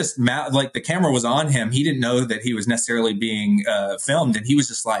 He just, like the camera was on him. He didn't know that he was necessarily being filmed. And he was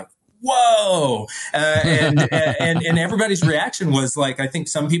just like, whoa. And everybody's reaction was like, I think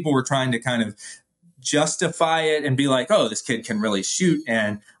some people were trying to kind of justify it and be like, oh, this kid can really shoot.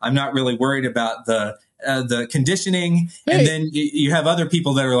 And I'm not really worried about the conditioning. Hey. And then you have other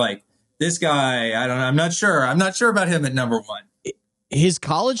people that are like, this guy, I'm not sure about him at number one. His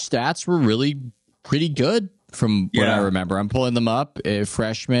college stats were really pretty good from what I remember. I'm pulling them up.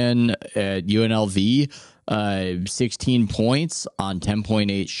 Freshman at UNLV, 16 points on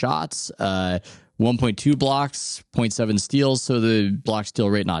 10.8 shots, 1.2 blocks, 0.7 steals. So the block steal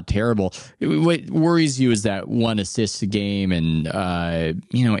rate, not terrible. What worries you is that 1 assist a game and,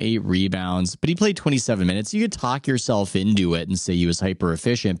 8 rebounds, but he played 27 minutes. You could talk yourself into it and say he was hyper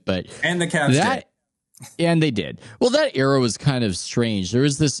efficient, and the Cavs did. And they did. Well, that era was kind of strange. There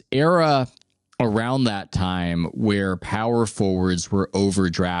was this era around that time where power forwards were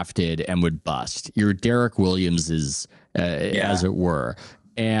overdrafted and would bust. Your Derek Williamses, as it were.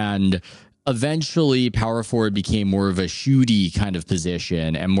 And eventually, power forward became more of a shooty kind of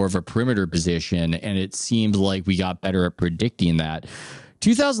position and more of a perimeter position, and it seemed like we got better at predicting that.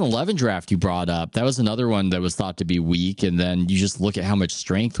 2011 draft you brought up, that was another one that was thought to be weak, and then you just look at how much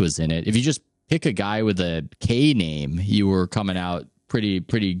strength was in it. If you just pick a guy with a K name, you were coming out pretty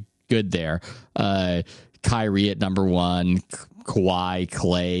good there. Kyrie at number one, Kawhi,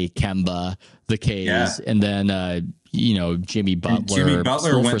 Clay, Kemba, the Ks, and then Jimmy Butler. Jimmy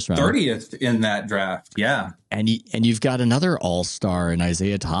Butler went 30th in that draft. Yeah. And you've got another all-star in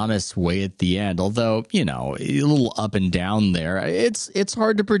Isaiah Thomas way at the end, although, a little up and down there. It's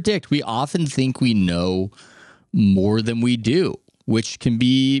hard to predict. We often think we know more than we do, which can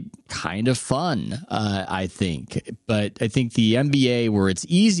be kind of fun, I think. But I think the NBA, where it's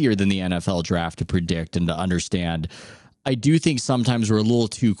easier than the NFL draft to predict and to understand, I do think sometimes we're a little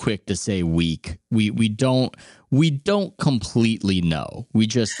too quick to say weak. We don't completely know. We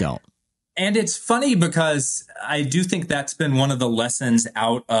just don't. And it's funny because I do think that's been one of the lessons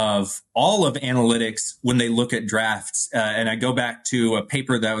out of all of analytics when they look at drafts. And I go back to a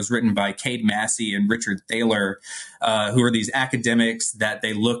paper that was written by Cade Massey and Richard Thaler, who are these academics that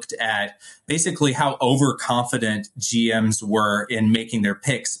they looked at basically how overconfident GMs were in making their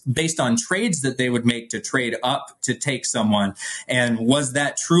picks based on trades that they would make to trade up to take someone. And was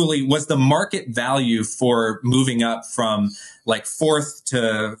the market value for moving up from like fourth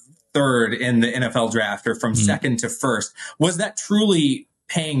to third in the NFL draft or from second to first, was that truly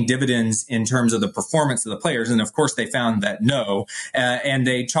paying dividends in terms of the performance of the players? And of course they found that no, and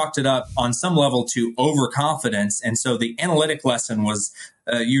they chalked it up on some level to overconfidence. And so the analytic lesson was,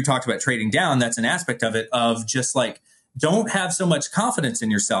 you talked about trading down. That's an aspect of it, of just like don't have so much confidence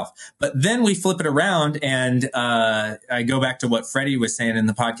in yourself. But then we flip it around, and I go back to what Freddie was saying in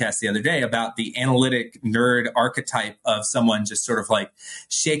the podcast the other day about the analytic nerd archetype of someone just sort of like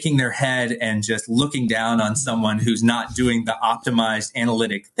shaking their head and just looking down on someone who's not doing the optimized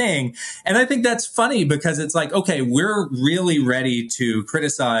analytic thing. And I think that's funny because it's like, okay, we're really ready to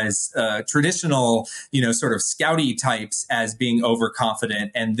criticize traditional, sort of scouty types as being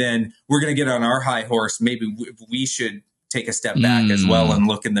overconfident. And then we're going to get on our high horse. Maybe we should take a step back as well and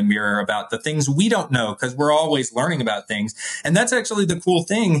look in the mirror about the things we don't know, because we're always learning about things. And that's actually the cool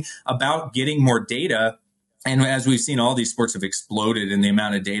thing about getting more data. And as we've seen, all these sports have exploded in the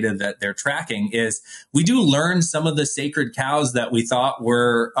amount of data that they're tracking, is we do learn some of the sacred cows that we thought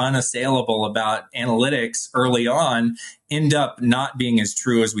were unassailable about analytics early on end up not being as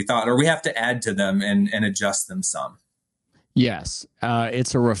true as we thought, or we have to add to them and adjust them some. Yes,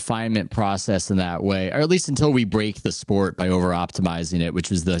 it's a refinement process in that way, or at least until we break the sport by over-optimizing it, which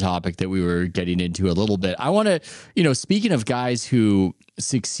was the topic that we were getting into a little bit. I want to, speaking of guys who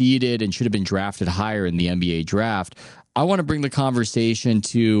succeeded and should have been drafted higher in the NBA draft, I want to bring the conversation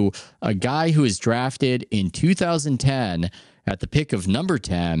to a guy who was drafted in 2010 at the pick of number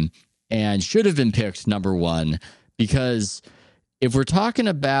 10 and should have been picked number 1, because if we're talking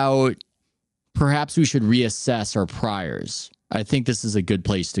about perhaps we should reassess our priors, I think this is a good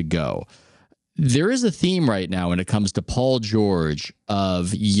place to go. There is a theme right now when it comes to Paul George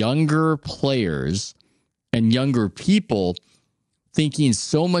of younger players and younger people thinking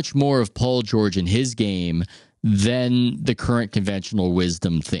so much more of Paul George in his game than the current conventional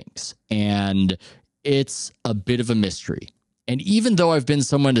wisdom thinks. And it's a bit of a mystery. And even though I've been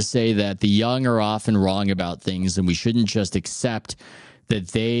someone to say that the young are often wrong about things and we shouldn't just accept that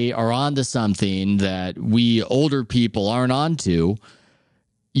they are onto something that we older people aren't onto,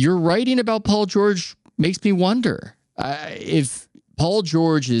 your writing about Paul George makes me wonder if Paul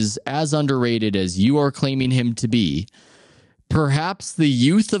George is as underrated as you are claiming him to be. Perhaps the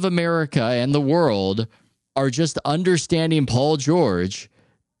youth of America and the world are just understanding Paul George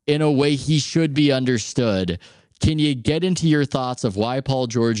in a way he should be understood. Can you get into your thoughts of why Paul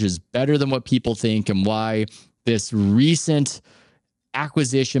George is better than what people think and why this recent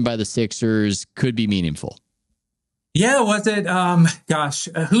acquisition by the Sixers could be meaningful? Yeah, was it,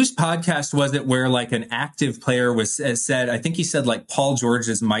 whose podcast was it where like an active player was said, I think he said like Paul George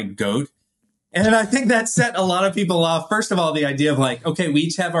is my GOAT. And I think that set a lot of people off. First of all, the idea of like, okay, we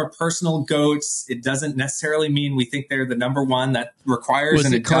each have our personal GOATs. It doesn't necessarily mean we think they're the number one. That requires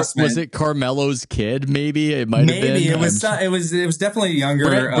an adjustment. Was it Carmelo's kid? Maybe it might have been. Maybe it was definitely younger.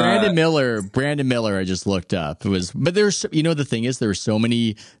 Brandon Miller. I just looked up. It was, but there's, the thing is, there are so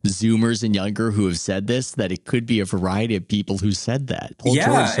many Zoomers and younger who have said this that it could be a variety of people who said that. Paul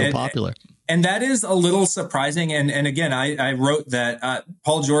George is so popular. And that is a little surprising. And again, I wrote that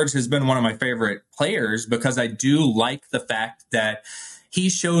Paul George has been one of my favorite players because I do like the fact that he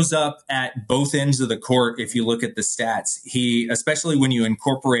shows up at both ends of the court. If you look at the stats, especially when you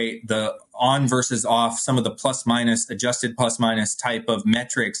incorporate the on versus off, some of the plus minus, adjusted plus minus type of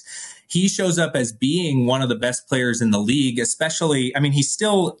metrics, he shows up as being one of the best players in the league, especially, I mean, he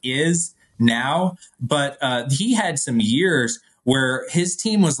still is now, but he had some years where his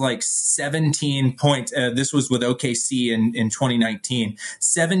team was like 17 points. This was with OKC in 2019,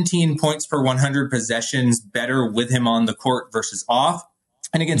 17 points per 100 possessions better with him on the court versus off.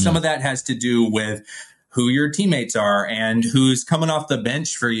 And again, some of that has to do with who your teammates are and who's coming off the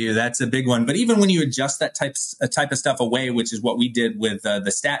bench for you. That's a big one. But even when you adjust that type of stuff away, which is what we did with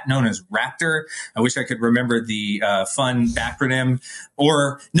the stat known as Raptor. I wish I could remember the fun acronym.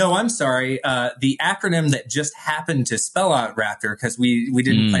 Or no, I'm sorry, the acronym that just happened to spell out Raptor, because we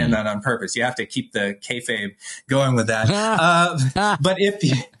didn't plan that on purpose. You have to keep the kayfabe going with that.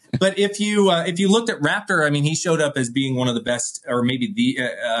 But if you looked at Raptor, I mean, he showed up as being one of the best, or maybe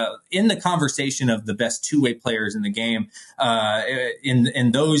in the conversation of the best two-way players in the game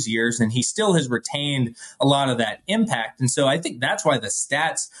in those years, and he still has retained a lot of that impact. And so I think that's why the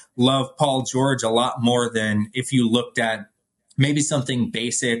stats love Paul George a lot more than if you looked at maybe something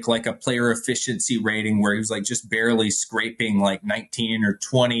basic like a player efficiency rating where he was like just barely scraping like 19 or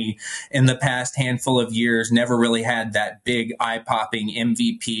 20 in the past handful of years, never really had that big eye-popping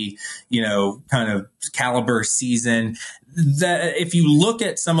MVP, kind of caliber season. That if you look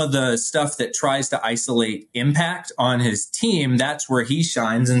at some of the stuff that tries to isolate impact on his team, that's where he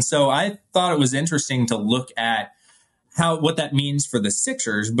shines. And so I thought it was interesting to look at what that means for the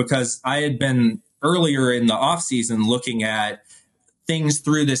Sixers, because I had been earlier in the offseason looking at things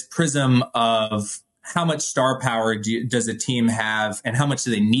through this prism of how much star power does a team have and how much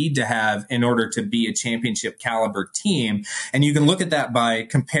do they need to have in order to be a championship caliber team. And you can look at that by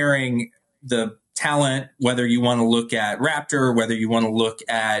comparing the talent, whether you want to look at Raptor, whether you want to look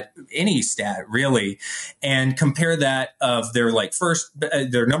at any stat really, and compare that of their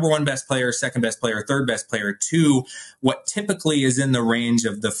their number one best player, second best player, third best player to what typically is in the range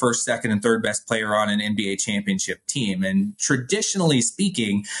of the first, second, and third best player on an NBA championship team. And traditionally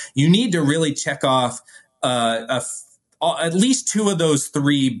speaking, you need to really check off at least two of those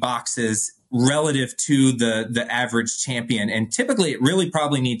three boxes relative to the average champion. And typically it really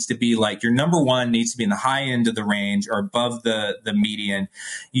probably needs to be like your number one needs to be in the high end of the range or above the median.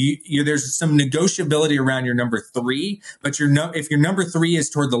 There's some negotiability around your number three, but if your number three is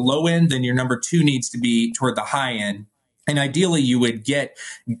toward the low end, then your number two needs to be toward the high end. And ideally, you would get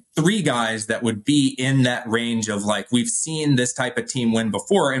three guys that would be in that range of like, we've seen this type of team win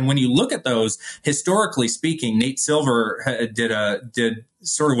before. And when you look at those, historically speaking, Nate Silver did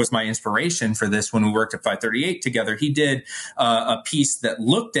sort of was my inspiration for this when we worked at 538 together. He did a piece that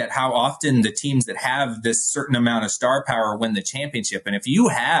looked at how often the teams that have this certain amount of star power win the championship. And if you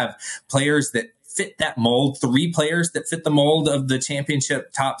have players that fit that mold, three players that fit the mold of the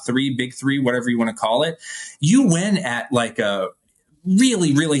championship top three, big three, whatever you want to call it, you win at like a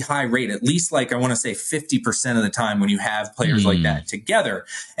really, really high rate, at least like I want to say 50% of the time when you have players like that together.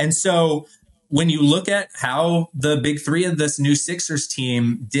 And so when you look at how the big three of this new Sixers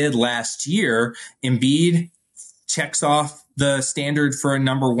team did last year, Embiid checks off the standard for a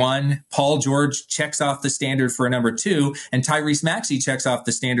number one. Paul George checks off the standard for a number two, and Tyrese Maxey checks off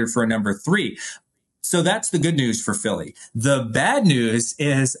the standard for a number three. So that's the good news for Philly. The bad news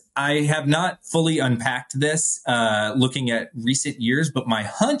is I have not fully unpacked this looking at recent years, but my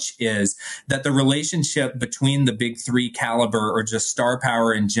hunch is that the relationship between the big three caliber or just star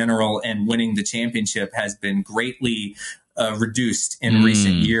power in general and winning the championship has been greatly reduced in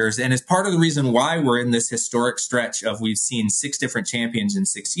recent years. And it's part of the reason why we're in this historic stretch of we've seen 6 different champions in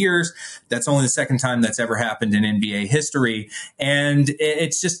 6 years. That's only the second time that's ever happened in NBA history. And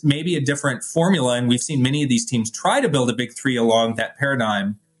it's just maybe a different formula. And we've seen many of these teams try to build a big three along that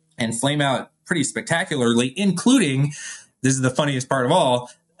paradigm and flame out pretty spectacularly, including, this is the funniest part of all,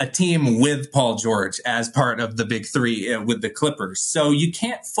 a team with Paul George as part of the big three with the Clippers. So you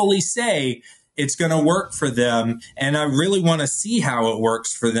can't fully say it's going to work for them. And I really want to see how it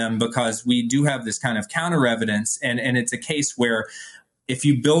works for them because we do have this kind of counter evidence. And it's a case where if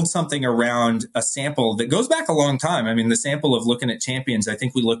you build something around a sample that goes back a long time, I mean, the sample of looking at champions, I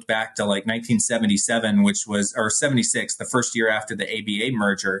think we looked back to like 1977, or 76, the first year after the ABA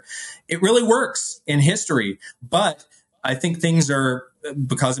merger. It really works in history. But I think things are,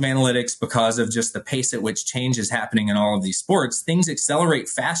 because of analytics, because of just the pace at which change is happening in all of these sports, things accelerate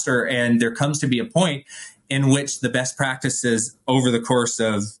faster. And there comes to be a point in which the best practices over the course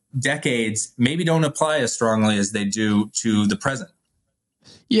of decades maybe don't apply as strongly as they do to the present.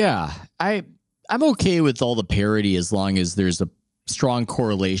 Yeah, I'm okay with all the parity as long as there's a strong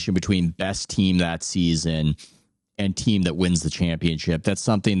correlation between best team that season and team that wins the championship. That's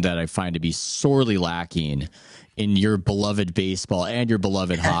something that I find to be sorely lacking in your beloved baseball and your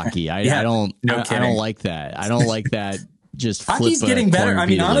beloved hockey. I don't like that. I don't like that. Just hockey's getting better. I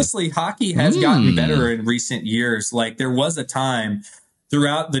mean, honestly, hockey has gotten better in recent years. Like there was a time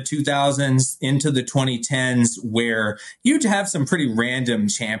throughout the 2000s into the 2010s where you'd have some pretty random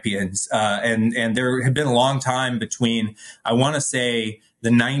champions. And there had been a long time between, I want to say, the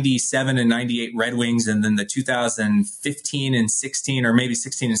 97 and 98 Red Wings, and then the 2015 and 16, or maybe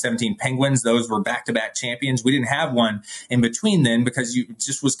 16 and 17 Penguins. Those were back-to-back champions. We didn't have one in between then because it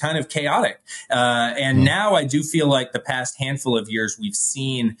just was kind of chaotic. And now I do feel like the past handful of years, we've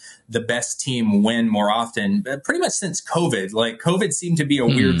seen the best team win more often, pretty much since COVID. Like COVID seemed to be a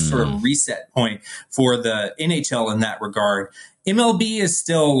weird sort of reset point for the NHL in that regard. MLB is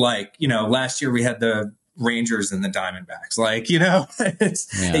still like, last year we had the Rangers and the Diamondbacks,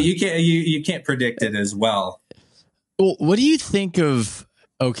 you can't predict it as well. Well, what do you think of,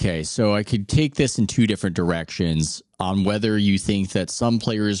 okay, so I could take this in two different directions on whether you think that some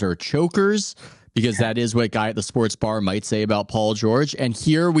players are chokers, because that is what a guy at the sports bar might say about Paul George. And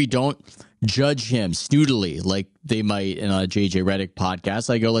here we don't judge him snootily like they might in a JJ Redick podcast.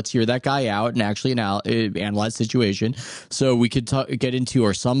 I go, let's hear that guy out and actually analyze the situation. So we could get into,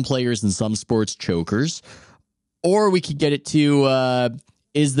 are some players in some sports chokers, or we could get it to,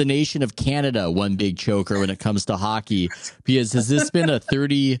 is the nation of Canada one big choker when it comes to hockey? Because has this been a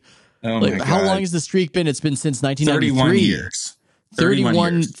 30, how long has the streak been? It's been since 1993. 31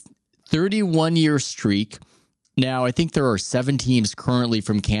 years. 31 year streak. Now, I think there are 7 teams currently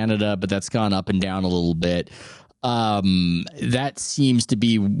from Canada, but that's gone up and down a little bit. That seems to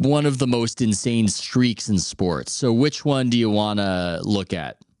be one of the most insane streaks in sports. So which one do you want to look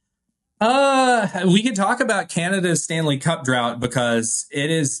at? We could talk about Canada's Stanley Cup drought because it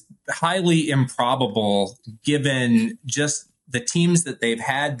is highly improbable given just the teams that they've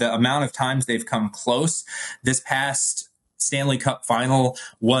had, the amount of times they've come close. This past Stanley Cup final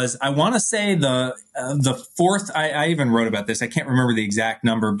was, I want to say the fourth. I even wrote about this. I can't remember the exact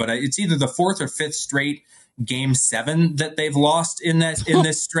number, but it's either the 4th or 5th straight Game 7 that they've lost in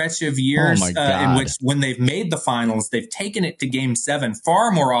this stretch of years, in which when they've made the finals, they've taken it to Game 7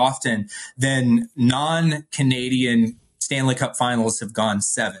 far more often than non-Canadian Stanley Cup finals have gone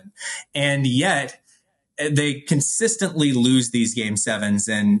 7. And yet they consistently lose these Game 7s.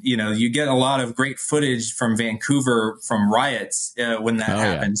 And, you get a lot of great footage from Vancouver from riots when that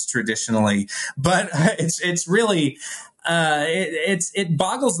happens traditionally. But it's really... it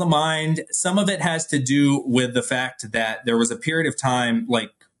boggles the mind. Some of it has to do with the fact that there was a period of time,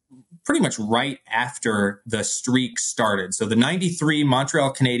 like pretty much right after the streak started. So the 93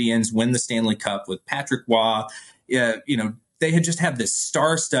 Montreal Canadiens win the Stanley Cup with Patrick Waugh. They had just had this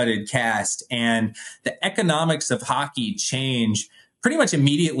star-studded cast, and the economics of hockey change pretty much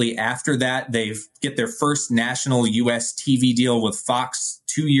immediately after that. They get their first national U.S. TV deal with Fox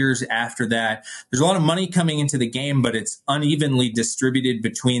 2 years after that. There's a lot of money coming into the game, but it's unevenly distributed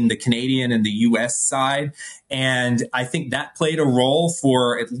between the Canadian and the U.S. side. And I think that played a role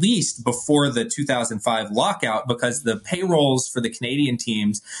for at least before the 2005 lockout, because the payrolls for the Canadian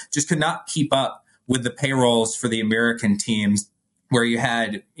teams just could not keep up with the payrolls for the American teams, where you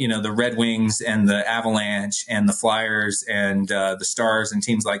had, the Red Wings and the Avalanche and the Flyers and the Stars and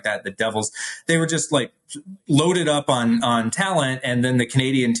teams like that, the Devils. They were just like loaded up on talent. And then the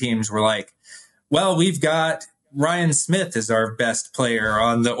Canadian teams were like, well, we've got Ryan Smith is our best player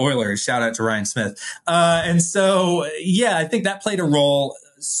on the Oilers. Shout out to Ryan Smith. And so, I think that played a role.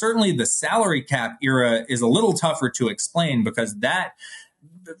 Certainly the salary cap era is a little tougher to explain because that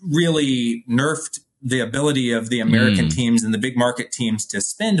really nerfed the ability of the American teams and the big market teams to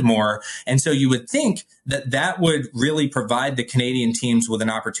spend more. And so you would think that would really provide the Canadian teams with an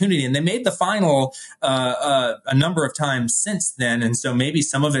opportunity. And they made the final a number of times since then. And so maybe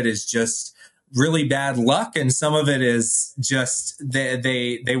some of it is just really bad luck, and some of it is just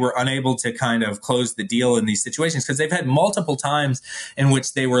they were unable to kind of close the deal in these situations, because they've had multiple times in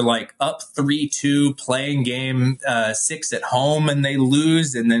which they were like up 3-2 playing game 6 at home, and they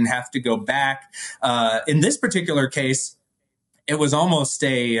lose and then have to go back. In this particular case, it was almost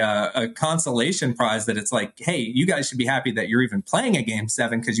a consolation prize that it's like, hey, you guys should be happy that you're even playing a Game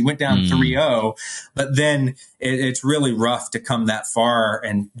 7 because you went down 3-0. But then it's really rough to come that far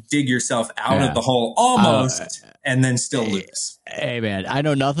and dig yourself out of the hole almost and then still lose. Hey, man, I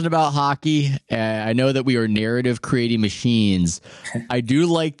know nothing about hockey. I know that we are narrative creating machines. I do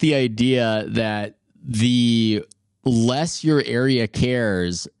like the idea that the less your area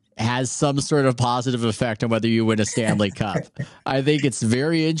cares has some sort of positive effect on whether you win a Stanley Cup. I think it's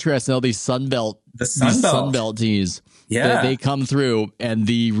very interesting. All these Sunbelt teams, they come through, and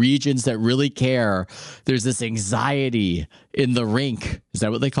the regions that really care, there's this anxiety in the rink. Is that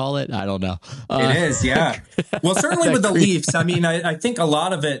what they call it? I don't know. It is, yeah. Well, certainly with the Leafs, I mean, I think a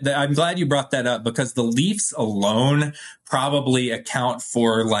lot of it, I'm glad you brought that up, because the Leafs alone probably account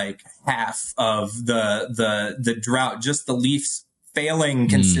for like half of the drought. Just the Leafs failing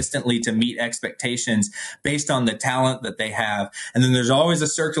consistently to meet expectations based on the talent that they have. And then there's always a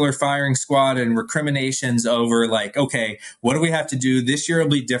circular firing squad and recriminations over like, okay, what do we have to do? This year will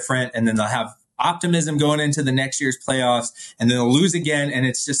be different. And then they'll have optimism going into the next year's playoffs, and then they'll lose again. And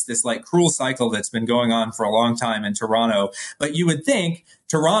it's just this like cruel cycle that's been going on for a long time in Toronto. But you would think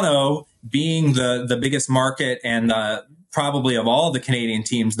Toronto, being the biggest market and probably of all the Canadian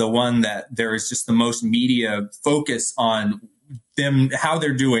teams, the one that there is just the most media focus on them, how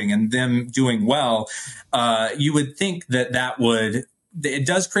they're doing and them doing well, you would think that it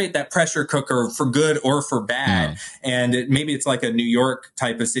does create that pressure cooker for good or for bad. And maybe it's like a New York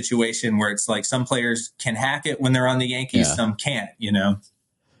type of situation where it's like some players can hack it when they're on the Yankees, some can't,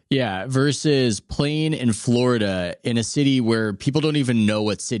 Yeah, versus playing in Florida in a city where people don't even know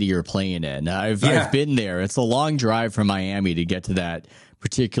what city you're playing in. I've been there. It's a long drive from Miami to get to that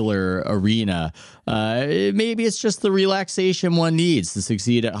particular arena. Maybe it's just the relaxation one needs to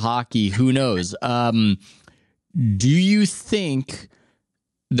succeed at hockey. Who knows? Do you think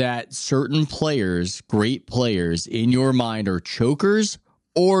that certain players, great players in your mind, are chokers,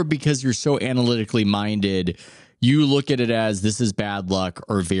 or because you're so analytically minded, you look at it as this is bad luck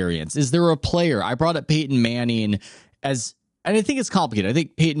or variance. Is there a player? I brought up Peyton Manning and I think it's complicated. I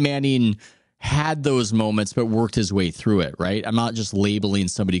think Peyton Manning had those moments, but worked his way through it, right? I'm not just labeling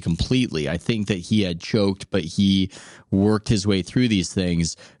somebody completely. I think that he had choked, but he worked his way through these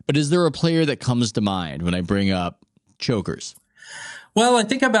things. But is there a player that comes to mind when I bring up chokers? Well, I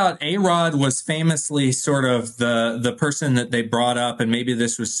think about A-Rod was famously sort of the person that they brought up, and maybe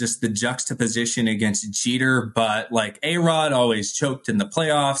this was just the juxtaposition against Jeter, but like A-Rod always choked in the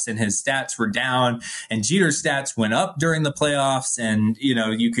playoffs and his stats were down, and Jeter's stats went up during the playoffs, and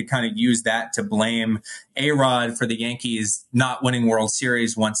you could kind of use that to blame A-Rod for the Yankees not winning World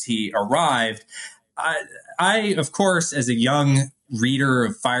Series once he arrived. I of course, as a young reader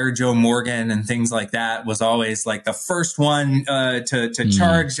of Fire Joe Morgan and things like that, was always like the first one to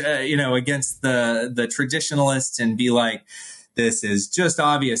charge against the traditionalists and be like, this is just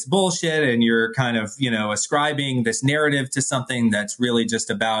obvious bullshit, and you're kind of ascribing this narrative to something that's really just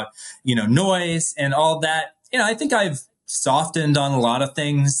about noise and all that. I think I've softened on a lot of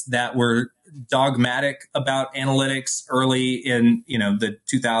things that were dogmatic about analytics early in the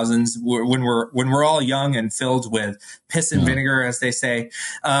 2000s when we're all young and filled with piss and vinegar, as they say,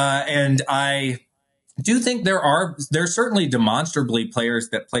 and I do think there's certainly demonstrably players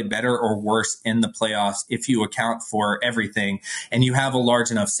that play better or worse in the playoffs if you account for everything and you have a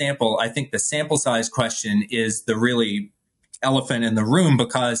large enough sample. I think the sample size question is the really elephant in the room,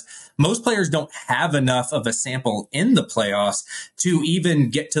 because most players don't have enough of a sample in the playoffs to even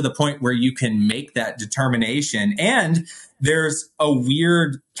get to the point where you can make that determination. And there's a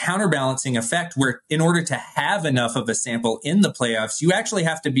weird counterbalancing effect where in order to have enough of a sample in the playoffs, you actually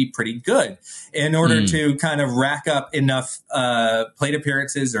have to be pretty good in order to kind of rack up enough plate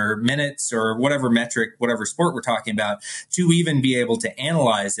appearances or minutes or whatever metric, whatever sport we're talking about, to even be able to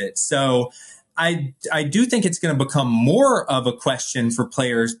analyze it. So I do think it's going to become more of a question for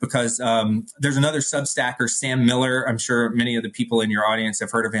players because there's another Substacker, Sam Miller. I'm sure many of the people in your audience have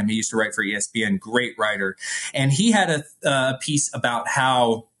heard of him. He used to write for ESPN, great writer. And he had a piece about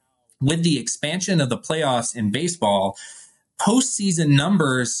how with the expansion of the playoffs in baseball, postseason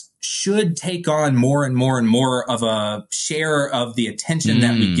numbers should take on more and more and more of a share of the attention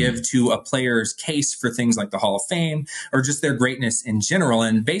that we give to a player's case for things like the Hall of Fame or just their greatness in general.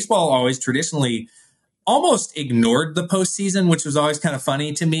 And baseball always traditionally almost ignored the postseason, which was always kind of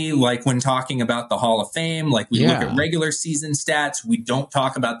funny to me. Like when talking about the Hall of Fame, like we look at regular season stats, we don't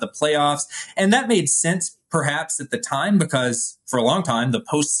talk about the playoffs. And that made sense perhaps at the time, because for a long time, the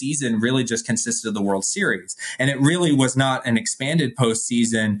postseason really just consisted of the World Series. And it really was not an expanded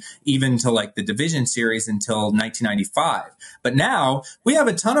postseason even to like the division series until 1995. But now we have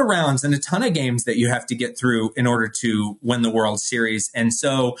a ton of rounds and a ton of games that you have to get through in order to win the World Series. And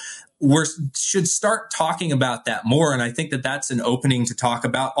so we should start talking about that more. And I think that that's an opening to talk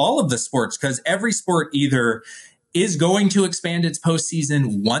about all of the sports, because every sport either is going to expand its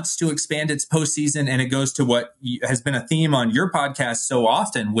postseason, wants to expand its postseason, and it goes to what has been a theme on your podcast so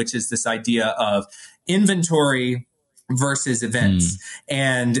often, which is this idea of inventory versus events.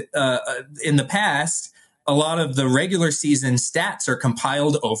 And in the past, a lot of the regular season stats are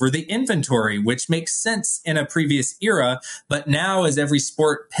compiled over the inventory, which makes sense in a previous era. But now, as every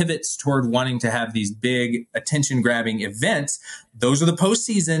sport pivots toward wanting to have these big attention-grabbing events, those are the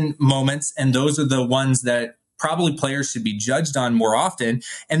postseason moments, and those are the ones that probably players should be judged on more often.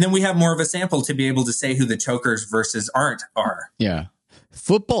 And then we have more of a sample to be able to say who the chokers versus aren't are. Yeah.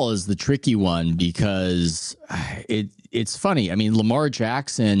 Football is the tricky one because it's funny. I mean, Lamar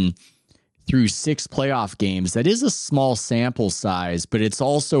Jackson through 6 playoff games, that is a small sample size, but it's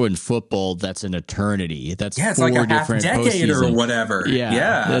also in football, that's an eternity. That's it's like a half decade or whatever.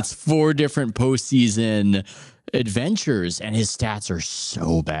 Yeah. That's 4 different postseason adventures, and his stats are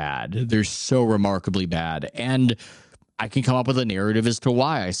so bad. They're so remarkably bad. And I can come up with a narrative as to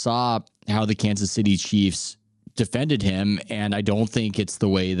why. I saw how the Kansas City Chiefs defended him, and I don't think it's the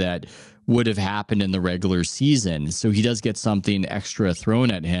way that would have happened in the regular season. So he does get something extra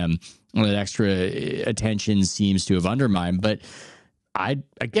thrown at him, and that extra attention seems to have undermined. But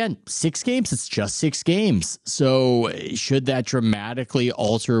again, 6 games, it's just 6 games. So should that dramatically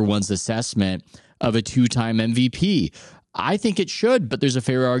alter one's assessment of a 2-time MVP? I think it should, but there's a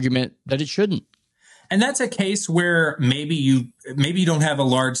fair argument that it shouldn't. And that's a case where maybe you maybe you don't have a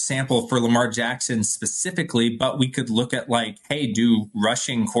large sample for Lamar Jackson specifically, but we could look at like, hey, do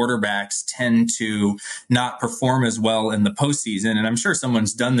rushing quarterbacks tend to not perform as well in the postseason? And I'm sure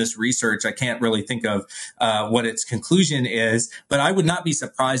someone's done this research. I can't really think of what its conclusion is, but I would not be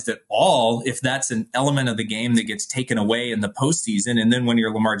surprised at all if that's an element of the game that gets taken away in the postseason. And then when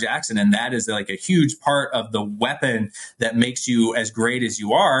you're Lamar Jackson, and that is like a huge part of the weapon that makes you as great as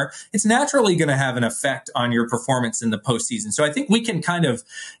you are, it's naturally going to have an effect on your performance in the postseason. So I think we can kind of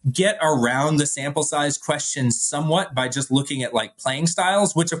get around the sample size question somewhat by just looking at like playing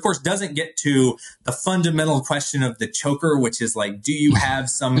styles, which of course doesn't get to the fundamental question of the choker, which is like, do you have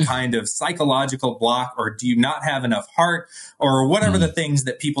some kind of psychological block, or do you not have enough heart, or whatever the things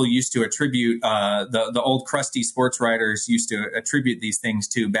that people used to attribute, the old crusty sports writers used to attribute these things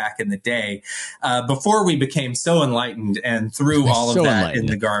to back in the day, before we became so enlightened and threw all of that in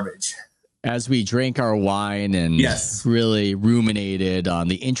the garbage. As we drank our wine and really ruminated on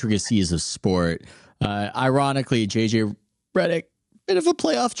the intricacies of sport. Ironically, JJ Redick, bit of a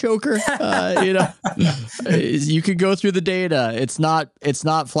playoff choker. You could go through the data. It's not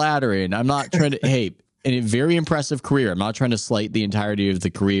flattering. I'm not trying to, hey, a very impressive career. I'm not trying to slight the entirety of the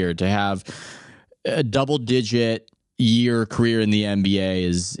career. To have a double-digit year career in the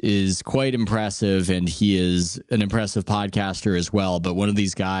NBA is quite impressive, and he is an impressive podcaster as well. But one of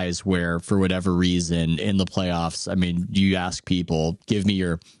these guys where, for whatever reason, in the playoffs, I mean, you ask people, give me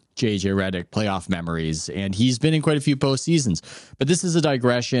your JJ Redick playoff memories, and he's been in quite a few postseasons. But this is a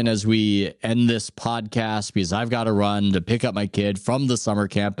digression as we end this podcast, because I've got to run to pick up my kid from the summer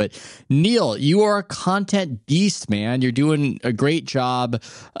camp. But Neil, you are a content beast, man. You're doing a great job.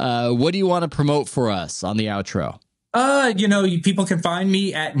 What do you want to promote for us on the outro? People can find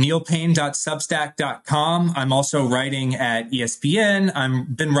me at neilpaine.substack.com. I'm also writing at ESPN.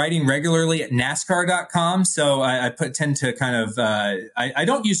 I've been writing regularly at NASCAR.com. So I tend to kind of, I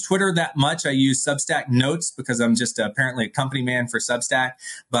don't use Twitter that much. I use Substack notes because I'm just apparently a company man for Substack,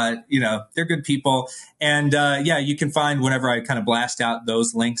 but they're good people. And, you can find whenever I kind of blast out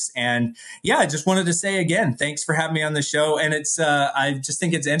those links. And I just wanted to say again, thanks for having me on the show. And I just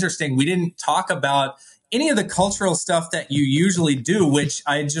think it's interesting. We didn't talk about any of the cultural stuff that you usually do, which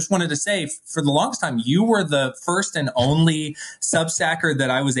I just wanted to say, for the longest time, you were the first and only Substacker that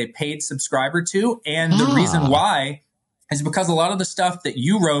I was a paid subscriber to. And the reason why is because a lot of the stuff that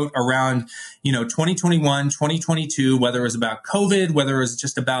you wrote around, 2021, 2022, whether it was about COVID, whether it was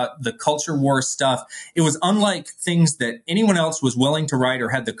just about the culture war stuff, it was unlike things that anyone else was willing to write or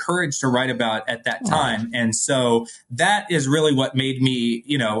had the courage to write about at that time. And so that is really what made me,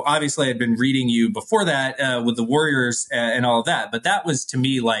 obviously I'd been reading you before that with the Warriors and all of that. But that was to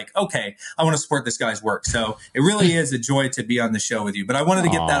me like, okay, I want to support this guy's work. So it really is a joy to be on the show with you. But I wanted to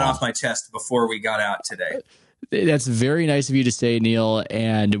get that off my chest before we got out today. That's very nice of you to say, Neil,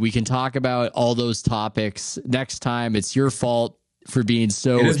 and we can talk about all those topics next time. It's your fault for being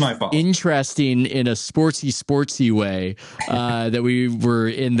so interesting in a sportsy way that we were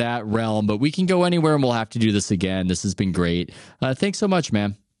in that realm, but we can go anywhere and we'll have to do this again. This has been great. Thanks so much,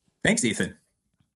 man. Thanks, Ethan.